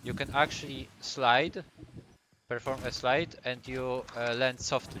 you can actually slide, perform a slide, and you land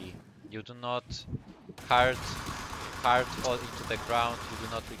softly. You do not hard fall into the ground. You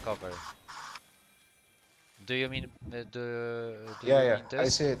do not recover. Do you mean do you mean this? I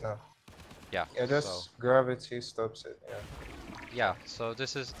see it now. Yeah. Yeah, just so. gravity stops it. Yeah. Yeah, so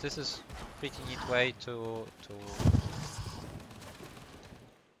this is pretty neat way to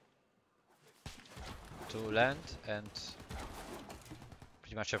land, and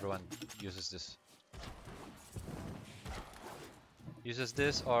pretty much everyone uses this.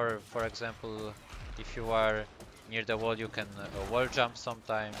 Or for example, if you are near the wall, you can wall jump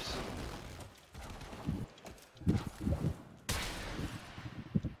sometimes.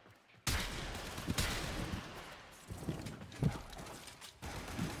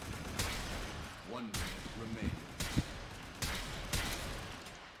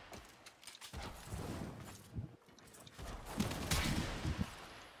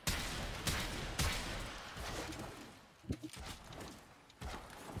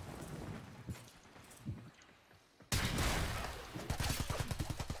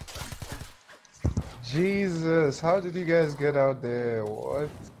 Jesus, how did you guys get out there? What?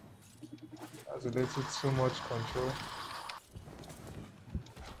 That's a little too much control.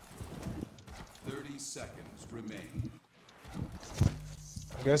 30 seconds remain.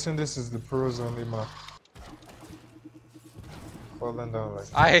 I'm guessing this is the pros only map. Falling down like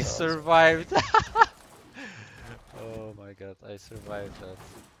I survived! Oh my god, I survived that.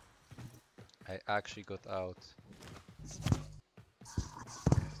 I actually got out.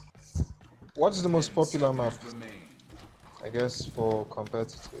 What's the most 10 popular map? seconds remain. I guess for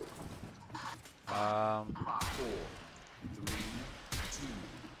competitive. 4, 3, 2,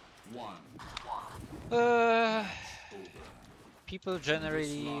 1. Uh, Over. people In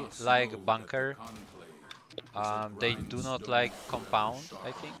this generally last like node at bunker. the conclave is a They do not grindstone like forever compound,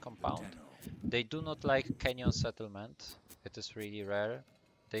 I sharpening think, the compound. tenno. They do not like Canyon Settlement. It is really rare.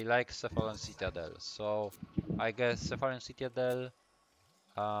 They like Cephalon Citadel. So I guess Cephalon Citadel,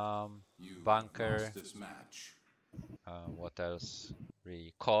 You have bunker, lost this match. what else?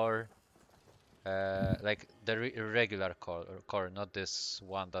 Really core, like the regular core, not this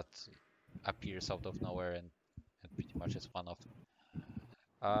one that appears out of nowhere and pretty much is one of.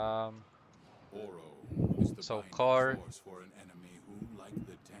 Oro is the So binding core, force for an enemy who, like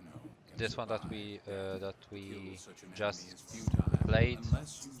the tenno, can this one that survive we Kill such an just enemy is futile played,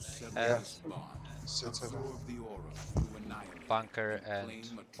 unless you sever and this bond. Citadel. Absorb the aura to annihilate bunker it and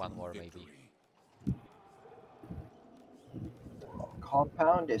claim a one true more victory. maybe.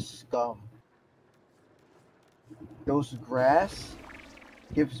 Compound is scum. Those grass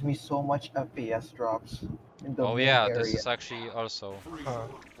gives me so much FPS drops in the Oh main yeah, this area. is actually also Free Huh.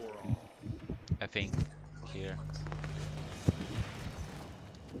 for all. a thing here.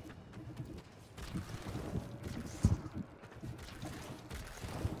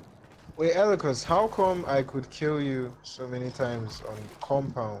 Wait, Elicus, how come I could kill you so many times on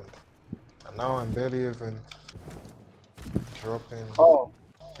compound, and now I'm barely even dropping Oh,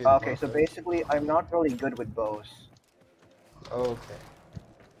 hit okay. So markers? basically, I'm not really good with bows. Okay.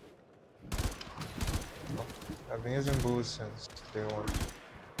 I've been using bows since day one.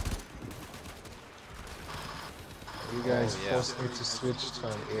 You guys Oh, yeah. forced me to switch to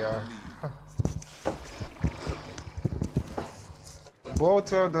an AR.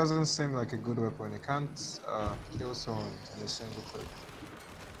 Bolter doesn't seem like a good weapon. It can't kill someone in a single click.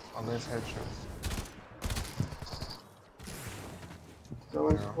 Unless headshot. So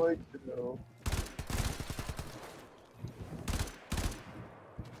it's Yeah. quite slow.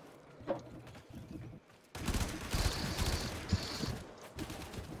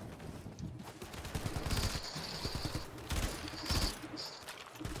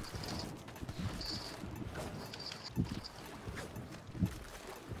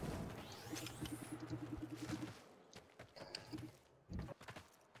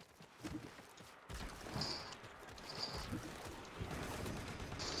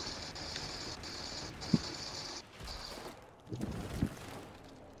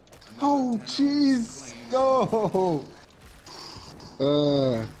 Oh, jeez! No!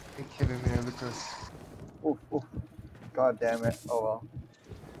 You're kidding me, Lucas. Oof, oof. God damn it. Oh well.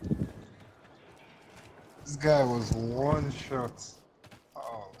 This guy was one shot.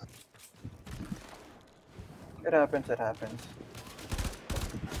 Oh, It happens, it happens.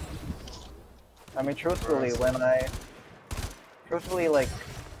 I mean, truthfully, like,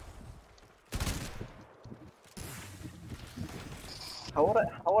 how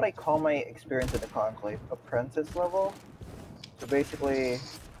would I call my experience in the Conclave? Apprentice level? So basically,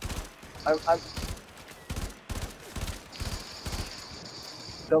 I'm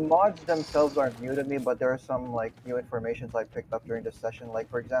the mods themselves aren't new to me, but there are some like new informations I picked up during the session. Like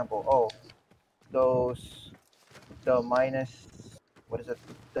for example, the minus, what is it?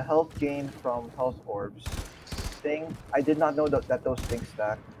 The health gain from health orbs thing. I did not know that those things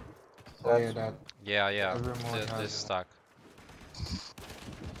stack. So oh yeah, that's that Yeah, every mod has this that. stack.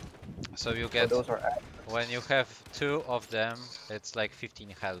 So you so get, those are when you have 2 of them, it's like 15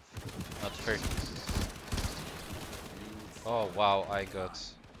 health, not 30. Oh wow, I got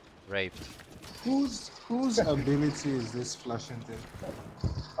raped. Whose ability is this flashing thing?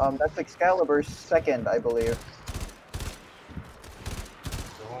 that's Excalibur's second, I believe.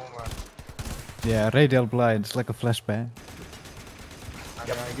 The whole man. Yeah, radial blind, it's like a flashbang.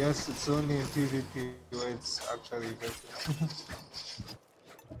 And I guess it's only in PvP where it's actually better.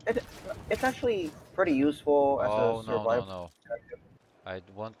 It's actually pretty useful as Oh a survival. no. I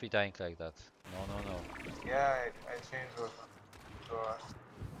won't be dying like that. No. Yeah, I changed what. So,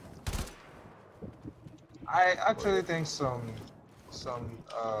 I actually think some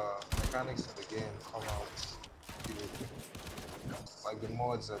mechanics in the game come out PvP. Like the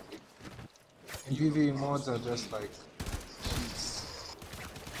mods that in PvE mods are just like cheats.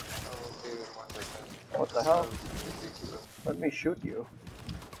 I don't pay them much attention. What the hell? That's ridiculous. Let me shoot you.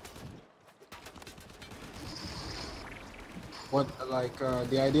 But like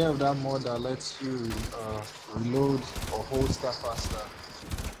the idea of that mod that lets you reload or hold stuff faster,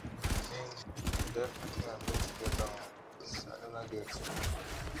 I think definitely I'm going to get down. get.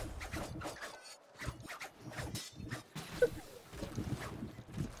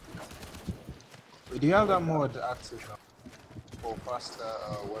 Do you have that mod active now for faster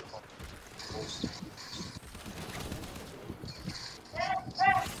weapon? Most.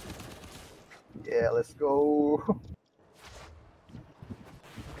 Yeah, let's go.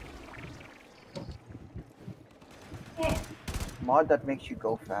 Mod that makes you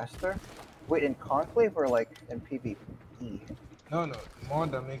go faster? Wait, in Conclave or like in PvE? No, no,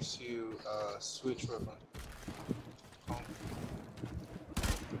 mod that makes you switch weapon.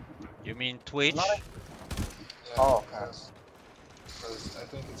 You mean I'm Twitch? not a- Yeah, Oh, okay. yes. Because I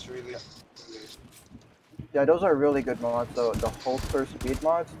think it's really. Yeah, those are really good mods. The holster speed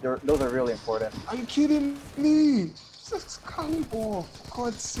mods, those are really important. Are you kidding me? Just cannonball, for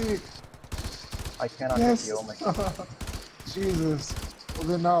God's sake. I cannot Yes. hit you, oh my god. Jesus.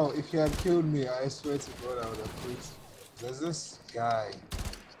 Okay, now, if you had killed me, I swear to God, I would have quit. There's this guy,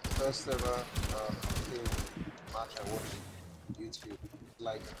 first ever match I watched on YouTube,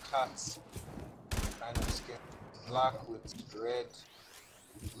 like a cat kind of skin, black with red,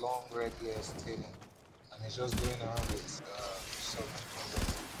 long red hairs tailing, and he's just going around with something.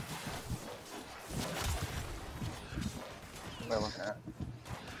 What am I looking at?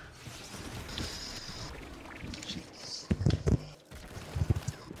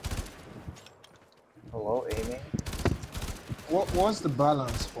 Hello, Amy? What's the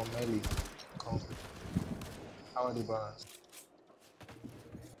balance for melee conflict? How are they balanced?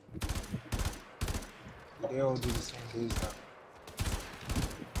 Do they all do the same base damage?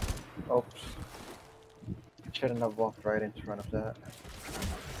 Oops. Shouldn't have walked right in front of that.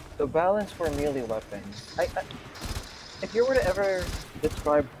 The balance for melee weapons. If you were to ever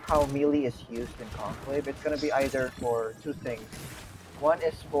describe how melee is used in Conclave, it's gonna be either for two things. One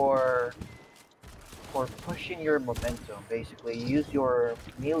is for pushing your momentum. Basically, you use your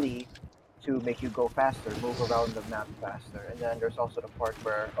melee to make you go faster, move around the map faster. And then there's also the part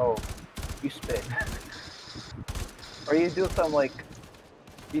where, oh, you spin. Or you do some like,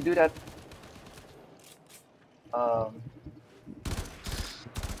 you do that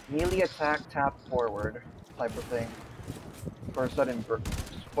melee attack tap forward type of thing for a sudden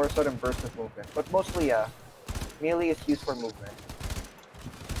burst of movement. But mostly, yeah, melee is used for movement.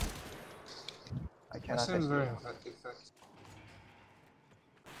 I That cannot seems hit very you. effective.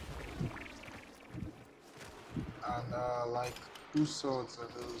 And like, who swords are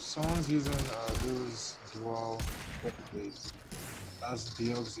those? Someone's using those dual blades. That's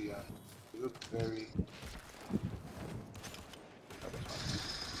DLZ, and they look very.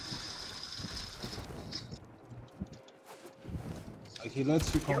 Like, he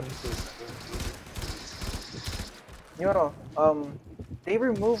lets you come in first and then You know, they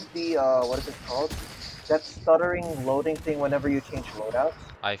removed the what is it called? That stuttering loading thing whenever you change loadouts.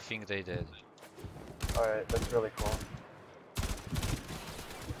 I think they did. Alright, that's really cool.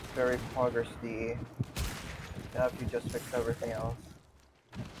 Very progress-y. Now if you just fix everything else.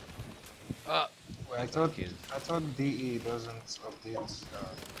 Ah, Wait, I thought DE doesn't update.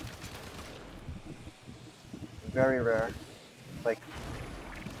 Very rare. Like,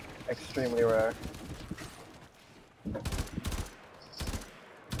 extremely rare.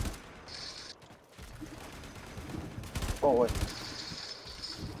 Oh, wait.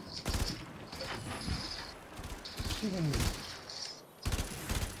 Kidding me.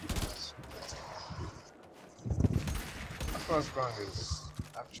 My first round is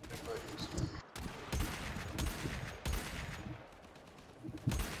actually quite useful.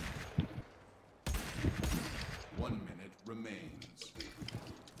 One minute remains.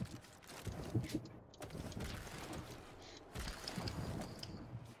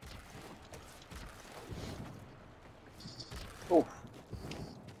 Oof.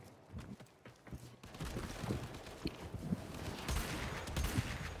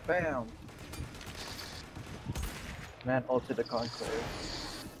 Bam! Man ulted the Conclave.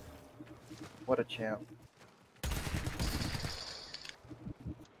 What a champ.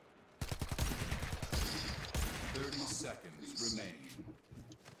 30 seconds remain.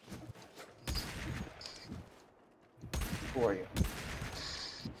 Who are you?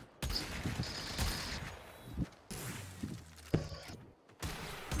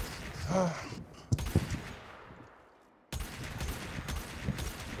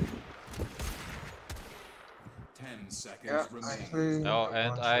 Ten seconds Yeah, I remain. play oh, a and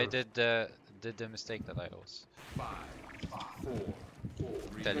bunch I of- did the mistake that I was 5, 4,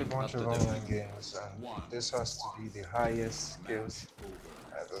 3, Tell a you bunch not of to do. online games, and this has to be the highest skills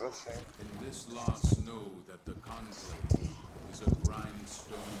I've ever seen. In this last know that the conclave is a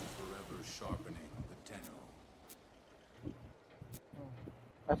grindstone forever sharpening the tenor.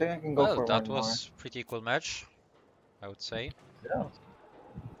 I think I can go Well, for that one more. was pretty cool match, I would say. Yeah.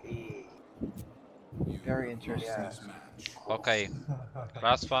 Very interesting. Yeah. This match. Okay,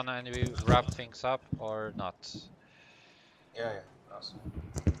 last one, and we wrap things up or not? Yeah, yeah. Awesome.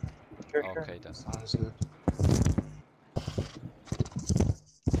 Sure, sure. Okay then. Sounds good.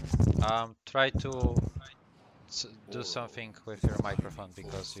 Try to do something with your microphone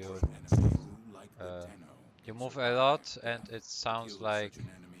because you you move a lot and it sounds like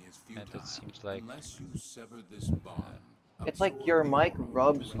and it seems like It's like your mic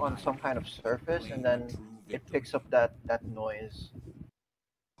rubs on some kind of surface and then it picks up that noise.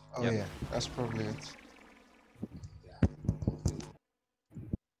 Oh Yep. yeah, that's probably it.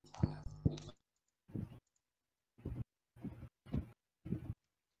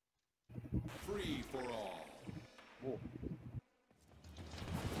 Free for all.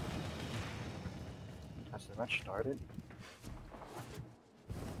 Has the match started?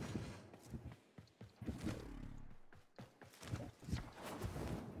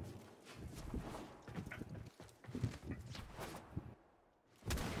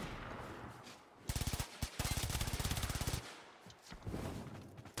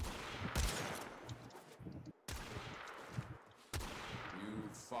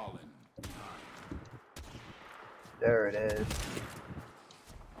 You've fallen behind. There it is.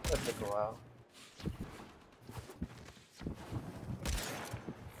 That took a while.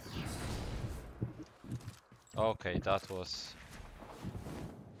 okay, that was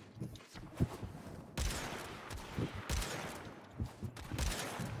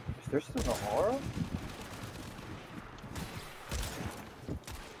Is there still no aura?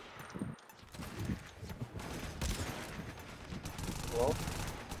 Well,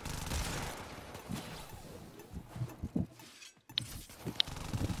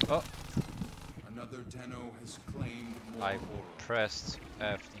 Another Tenno has claimed more I aura. pressed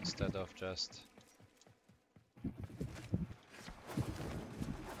F instead of just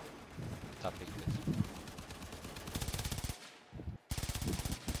tapping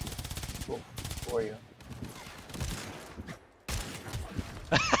for you.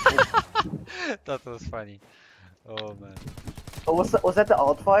 it. That was funny. Oh man. Oh, was that the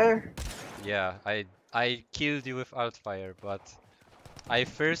alt fire? Yeah, I killed you with Altfire, but I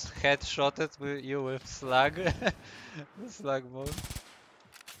first headshotted you with Slug, Slug mode.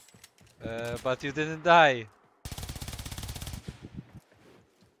 But you didn't die.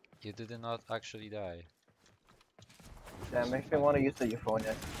 You did not actually die. That makes me want to use the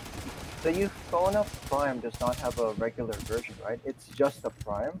Euphonia. The Euphona Prime does not have a regular version, right? It's just a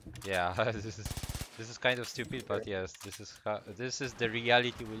Prime. Yeah, this is kind of stupid, but yes, this is the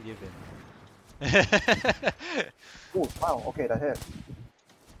reality we live in. Oh, wow, okay, that hit.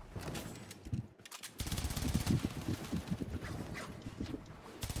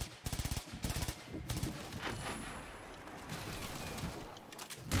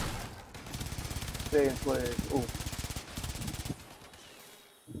 Stay in place. Oh.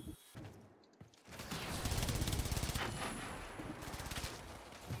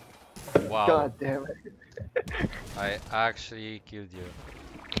 Wow, God damn it. I actually killed you.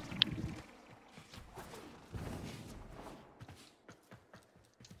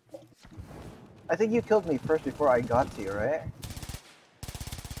 I think you killed me first before I got to you, right?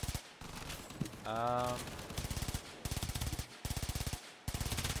 Um,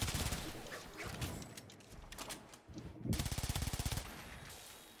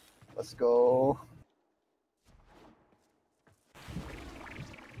 Let's go.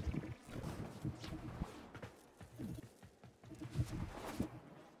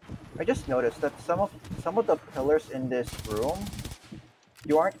 I just noticed that some of the pillars in this room,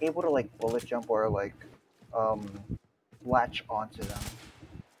 you aren't able to like bullet jump or like latch onto them.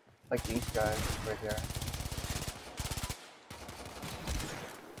 Like these guys right here.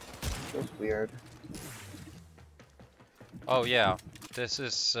 Feels weird. oh yeah, this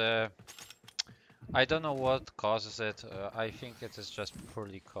is. I don't know what causes it. I think it is just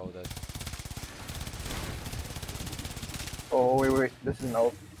poorly coded. Oh wait, this is an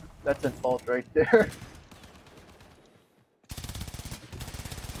ult. That's an ult right there.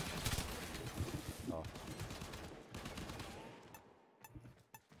 Oh.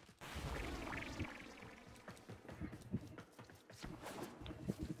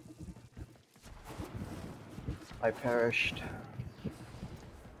 I perished.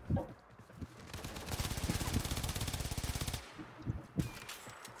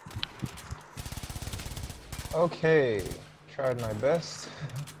 Okay, tried my best.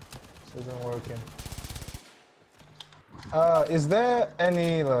 This isn't working. Is there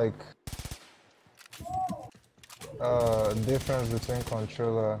any like Difference between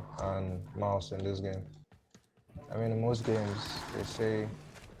controller and mouse in this game. I mean, in most games, they say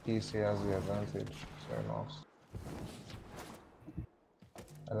PC has the advantage, sorry, mouse.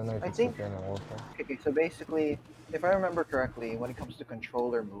 I don't know if I it's think. the same in Warframe. Okay, so basically, if I remember correctly, when it comes to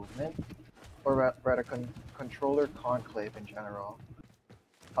controller movement, or rather controller conclave in general,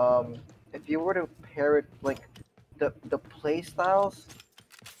 if you were to pair it like the play styles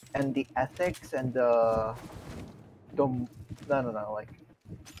and the ethics and the no like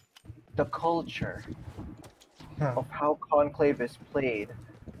the culture of how conclave is played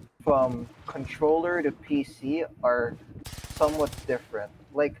from controller to PC are somewhat different.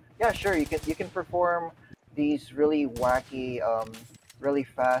 Like, yeah, sure, you can perform these really wacky, really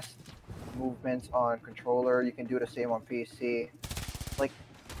fast movements on controller. You can do the same on PC. Like,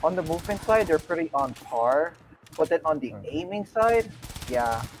 on the movement side, they're pretty on par. But then on the aiming side,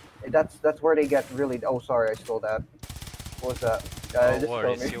 yeah, that's where they get really. Oh, sorry, I stole that. What was that? No Just kill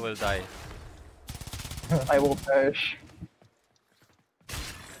worries, me. you will die. I will perish.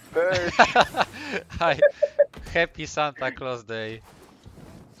 Perish. Hi, happy Santa Claus Day.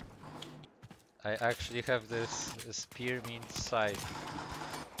 I actually have this spearmint scythe.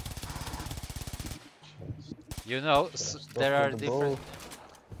 You know, there are different.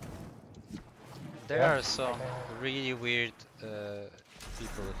 There are some really weird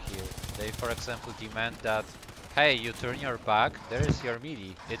people here. They, for example, demand that, hey, you turn your back, there is your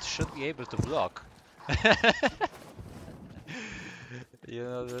melee. It should be able to block. You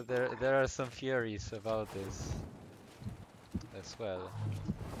know, there are some theories about this as well.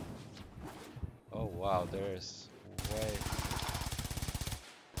 Oh wow, there's way.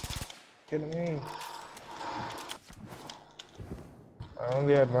 Kidding me. Our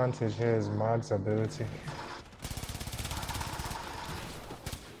only advantage here is Mag's ability.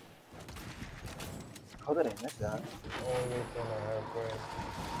 How did I miss that? Only thing I have going.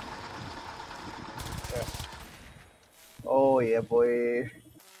 Yes. Oh yeah, boy.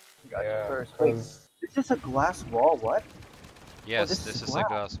 Got you first. Wait, because is this a glass wall? What? Yes, this this is is a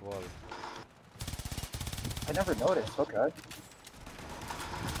glass. glass wall. I never noticed. Okay.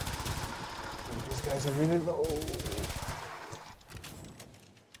 these guys are really low.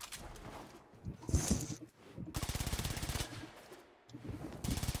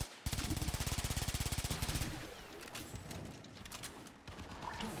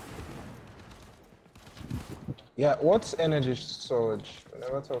 Yeah, what's energy storage? We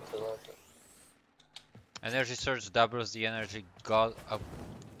never talked about it. Energy surge doubles the energy got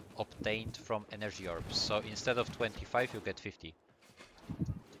obtained from energy orbs. So instead of 25, you get 50.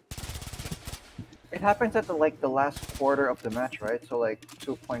 It happens at the last quarter of the match, right? So like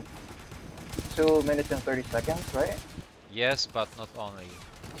 2 minutes and 30 seconds, right? Yes, but not only.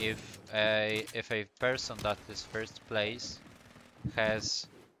 If a person that is first place has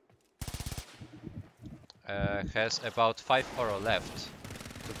about 5 oro left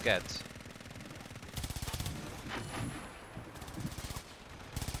to get,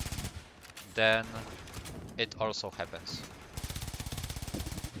 then it also happens.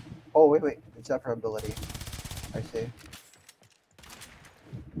 Oh wait, it's that probability. I see.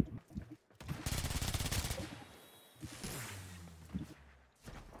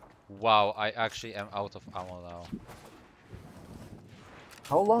 Wow, I actually am out of ammo now.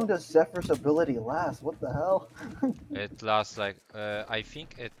 How long does Zephyr's ability last? What the hell? It lasts like I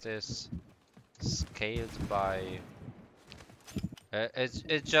think it is scaled by.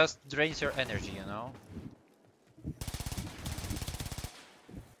 It just drains your energy, you know.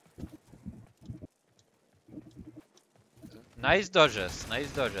 Nice dodges,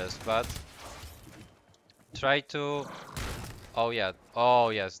 but try to. Oh yeah, oh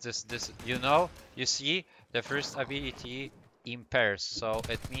yes, this you know, you see the first ability impairs, so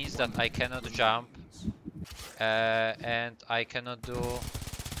it means that I cannot jump, and I cannot do,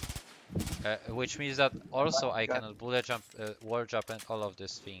 which means that also I cannot bullet jump, wall jump, and all of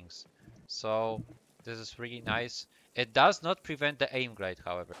these things. So this is really nice. It does not prevent the aim glide,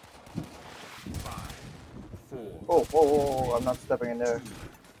 however. 5, 4. Oh, I'm not stepping in there.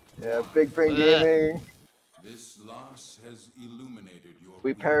 Yeah, big brain gaming. This loss has illuminated your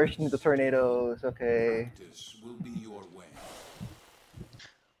We perished in the weakness. tornadoes. Okay. Practice will be your way.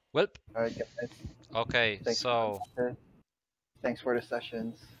 Well, Alright, guys. okay, so Thanks for the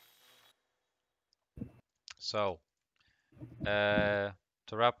sessions. to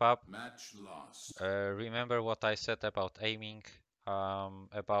wrap up, Match lost. remember what I said about aiming,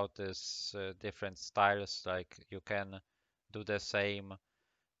 about this different styles. Like you can do the same.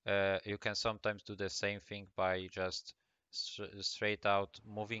 You can sometimes do the same thing by just straight out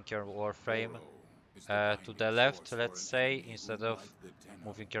moving your warframe, to the left, let's say, instead of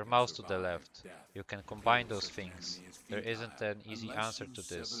moving your mouse to the left. You can combine those things. There isn't an easy answer to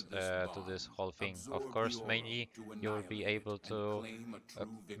this whole thing. Of course, mainly you will be able to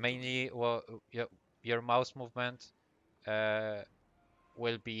mainly well your mouse movement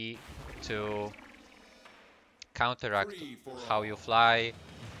will be to counteract how you fly,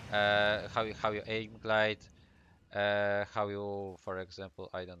 how you aim glide, how you, for example,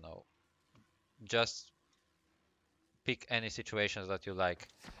 I don't know, just pick any situations that you like.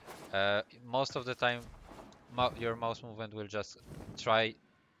 Most of the time, your mouse movement will just try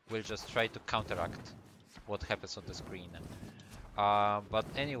to counteract what happens on the screen. But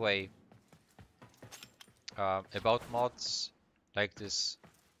anyway, about mods, like this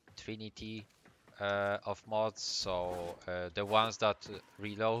trinity of mods, so the ones that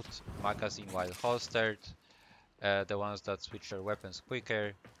reload magazine while holstered, the ones that switch your weapons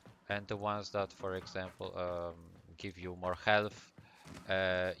quicker, and the ones that, for example, give you more health,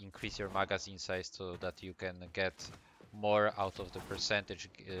 increase your magazine size so that you can get more out of the percentage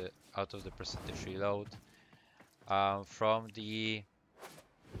reload. From the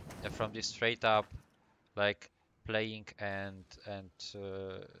straight up like playing and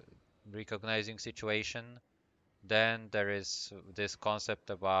recognizing situation, then there is this concept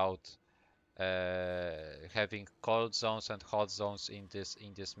about having cold zones and hot zones in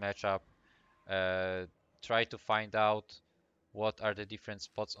this matchup. Try to find out what are the different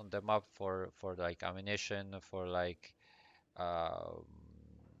spots on the map for like ammunition, for like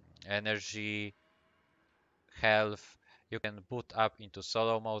energy, health. You can boot up into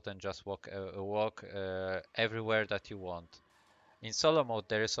solo mode and just walk everywhere that you want. In solo mode,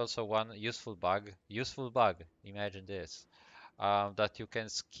 there is also one useful bug. Imagine this. That you can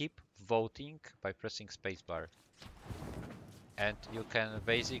skip voting by pressing spacebar. And you can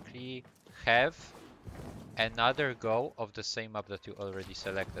basically have another go of the same map that you already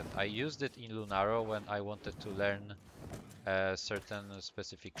selected. I used it in Lunaro when I wanted to learn certain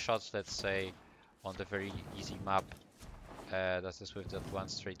specific shots, let's say, on the very easy map. That is with that one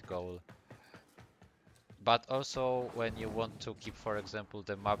straight goal. But also when you want to keep, for example,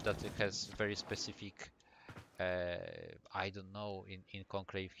 the map that it has very specific, I don't know, in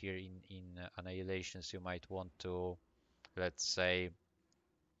Conclave here in Annihilations, you might want to, let's say,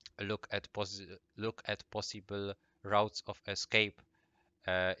 look at possible routes of escape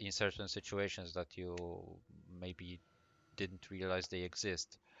in certain situations that you maybe didn't realize they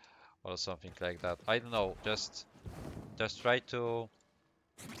exist, or something like that. I don't know, just try to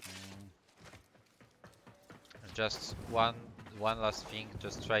just one last thing,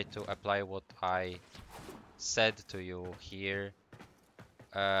 just try to apply what I said to you here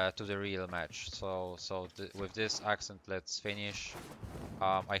to the real match. So with this accent, let's finish.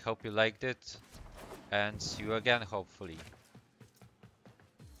 I hope you liked it, and see you again, hopefully.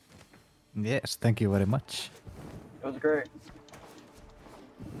 Yes, thank you very much. It was great.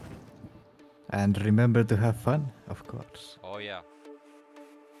 And remember to have fun, of course. Oh yeah.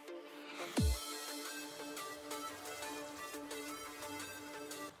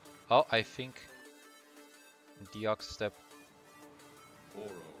 Oh, I think the ox step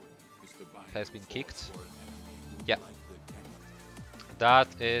has been kicked. Yeah. That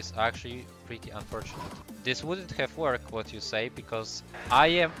is actually pretty unfortunate. This wouldn't have worked, what you say, because I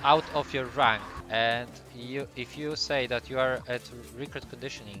am out of your rank, and if you say that you are at recruit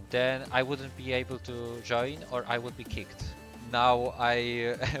conditioning, then I wouldn't be able to join, or I would be kicked. Now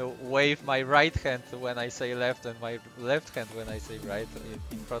I wave my right hand when I say left and my left hand when I say right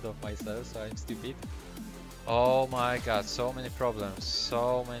in front of myself, so I'm stupid. Oh my god, so many problems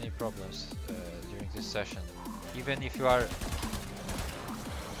during this session. Even if you are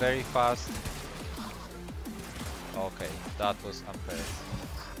very fast. Okay, that was unfair.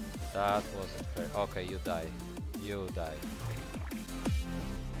 That was unfair. Okay, you die. You die.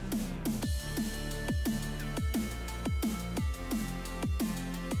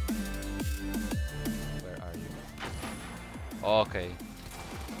 Where are you? Okay.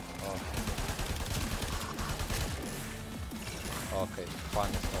 Okay, fun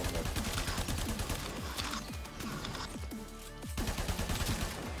is over.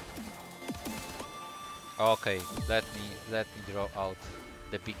 Okay, let me draw out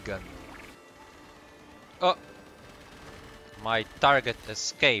the big gun. Oh! My target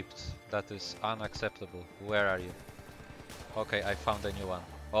escaped. That is unacceptable. Where are you? Okay, I found a new one.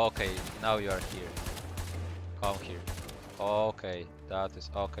 Okay, now you are here. Come here. Okay, that is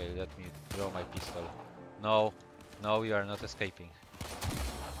okay. Let me draw my pistol. No, no, you are not escaping.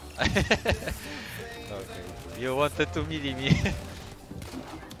 Okay, you wanted to melee me.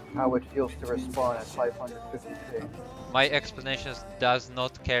 how it feels to respawn at 550 ping. My explanations does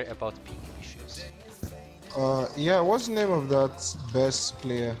not care about ping issues. Yeah, what's the name of that best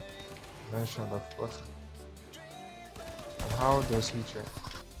player mentioned, of course? And how does he train?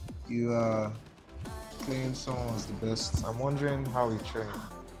 You claim someone was the best. I'm wondering how he trained.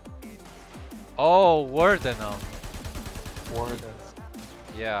 Oh, Wardenum. Warden.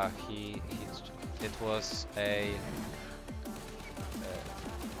 Yeah, it was a.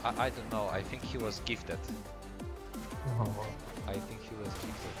 I don't know. I think he was gifted. Oh, I think he was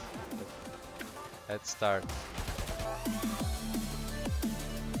gifted. Let's start.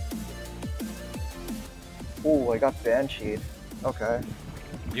 Ooh, I got Bansheed. Okay.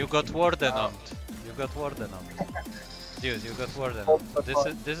 You got Wardenumed. You got Wardenumed. Dude, you got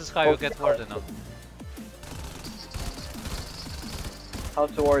Wardenumed. This is how you get Wardenumed. How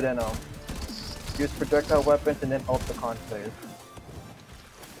to Ordeno. Use projectile weapons and then ult the Conclave.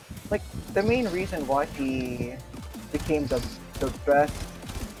 Like, the main reason why he became the best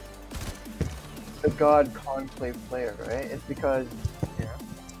the God Conclave player, right? Is because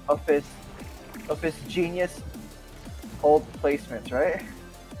of his genius ult placements, right?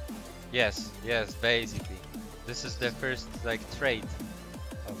 Yes, basically. This is the first like trait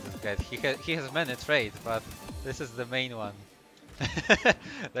of this guy. He has many traits, but this is the main one.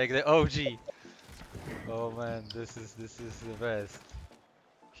 Like the OG. Oh man, this is the best.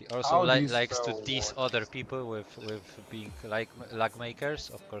 He also How do you likes to spell diss Ward? other people with being like lag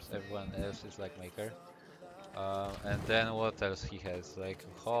makers. Of course, everyone else is lag maker. And then what else he has? Like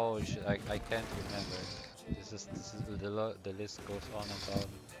holy shit, I can't remember. This is the list goes on and on.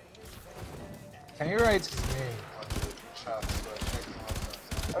 Can you write his name on the chat so I check him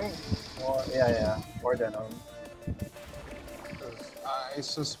out? I mean, well, yeah, Ordeno. Because I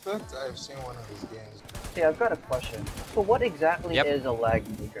suspect I've seen one of his games. See, I've got a question. So what exactly Yep. is a lag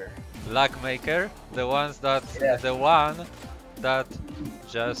maker? Lag maker, the one that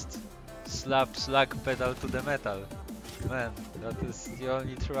just slaps lag pedal to the metal. Man, that is the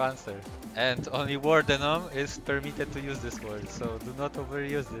only true answer. And only Wardenum is permitted to use this word, so do not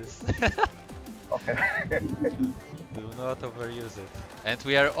overuse this. Okay. Do not overuse it. And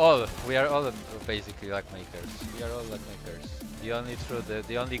we are all basically lag makers. We are all lag makers.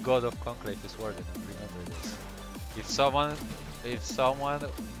 The only god of Conclave is Wardenum. Remember this. If someone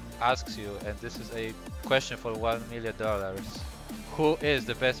asks you, and this is a question for $1 million, who is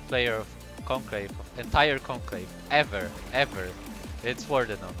the best player of Conclave, of entire Conclave, ever? It's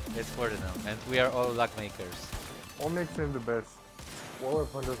Wardenum. And we are all lag makers. What makes him the best? What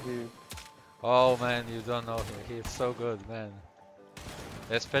weapon does he use? Oh man, you don't know him. He's so good, man.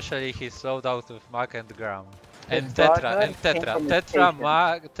 Especially his loadout with Mag and Gram. And His Tetra, dodge and came Tetra, from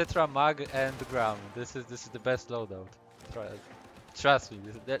his Tetra Mag and Gram. This is the best loadout. Trust me,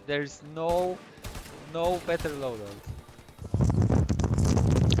 there is no better loadout.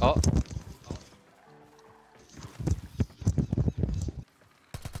 Oh.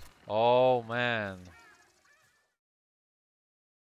 Oh man.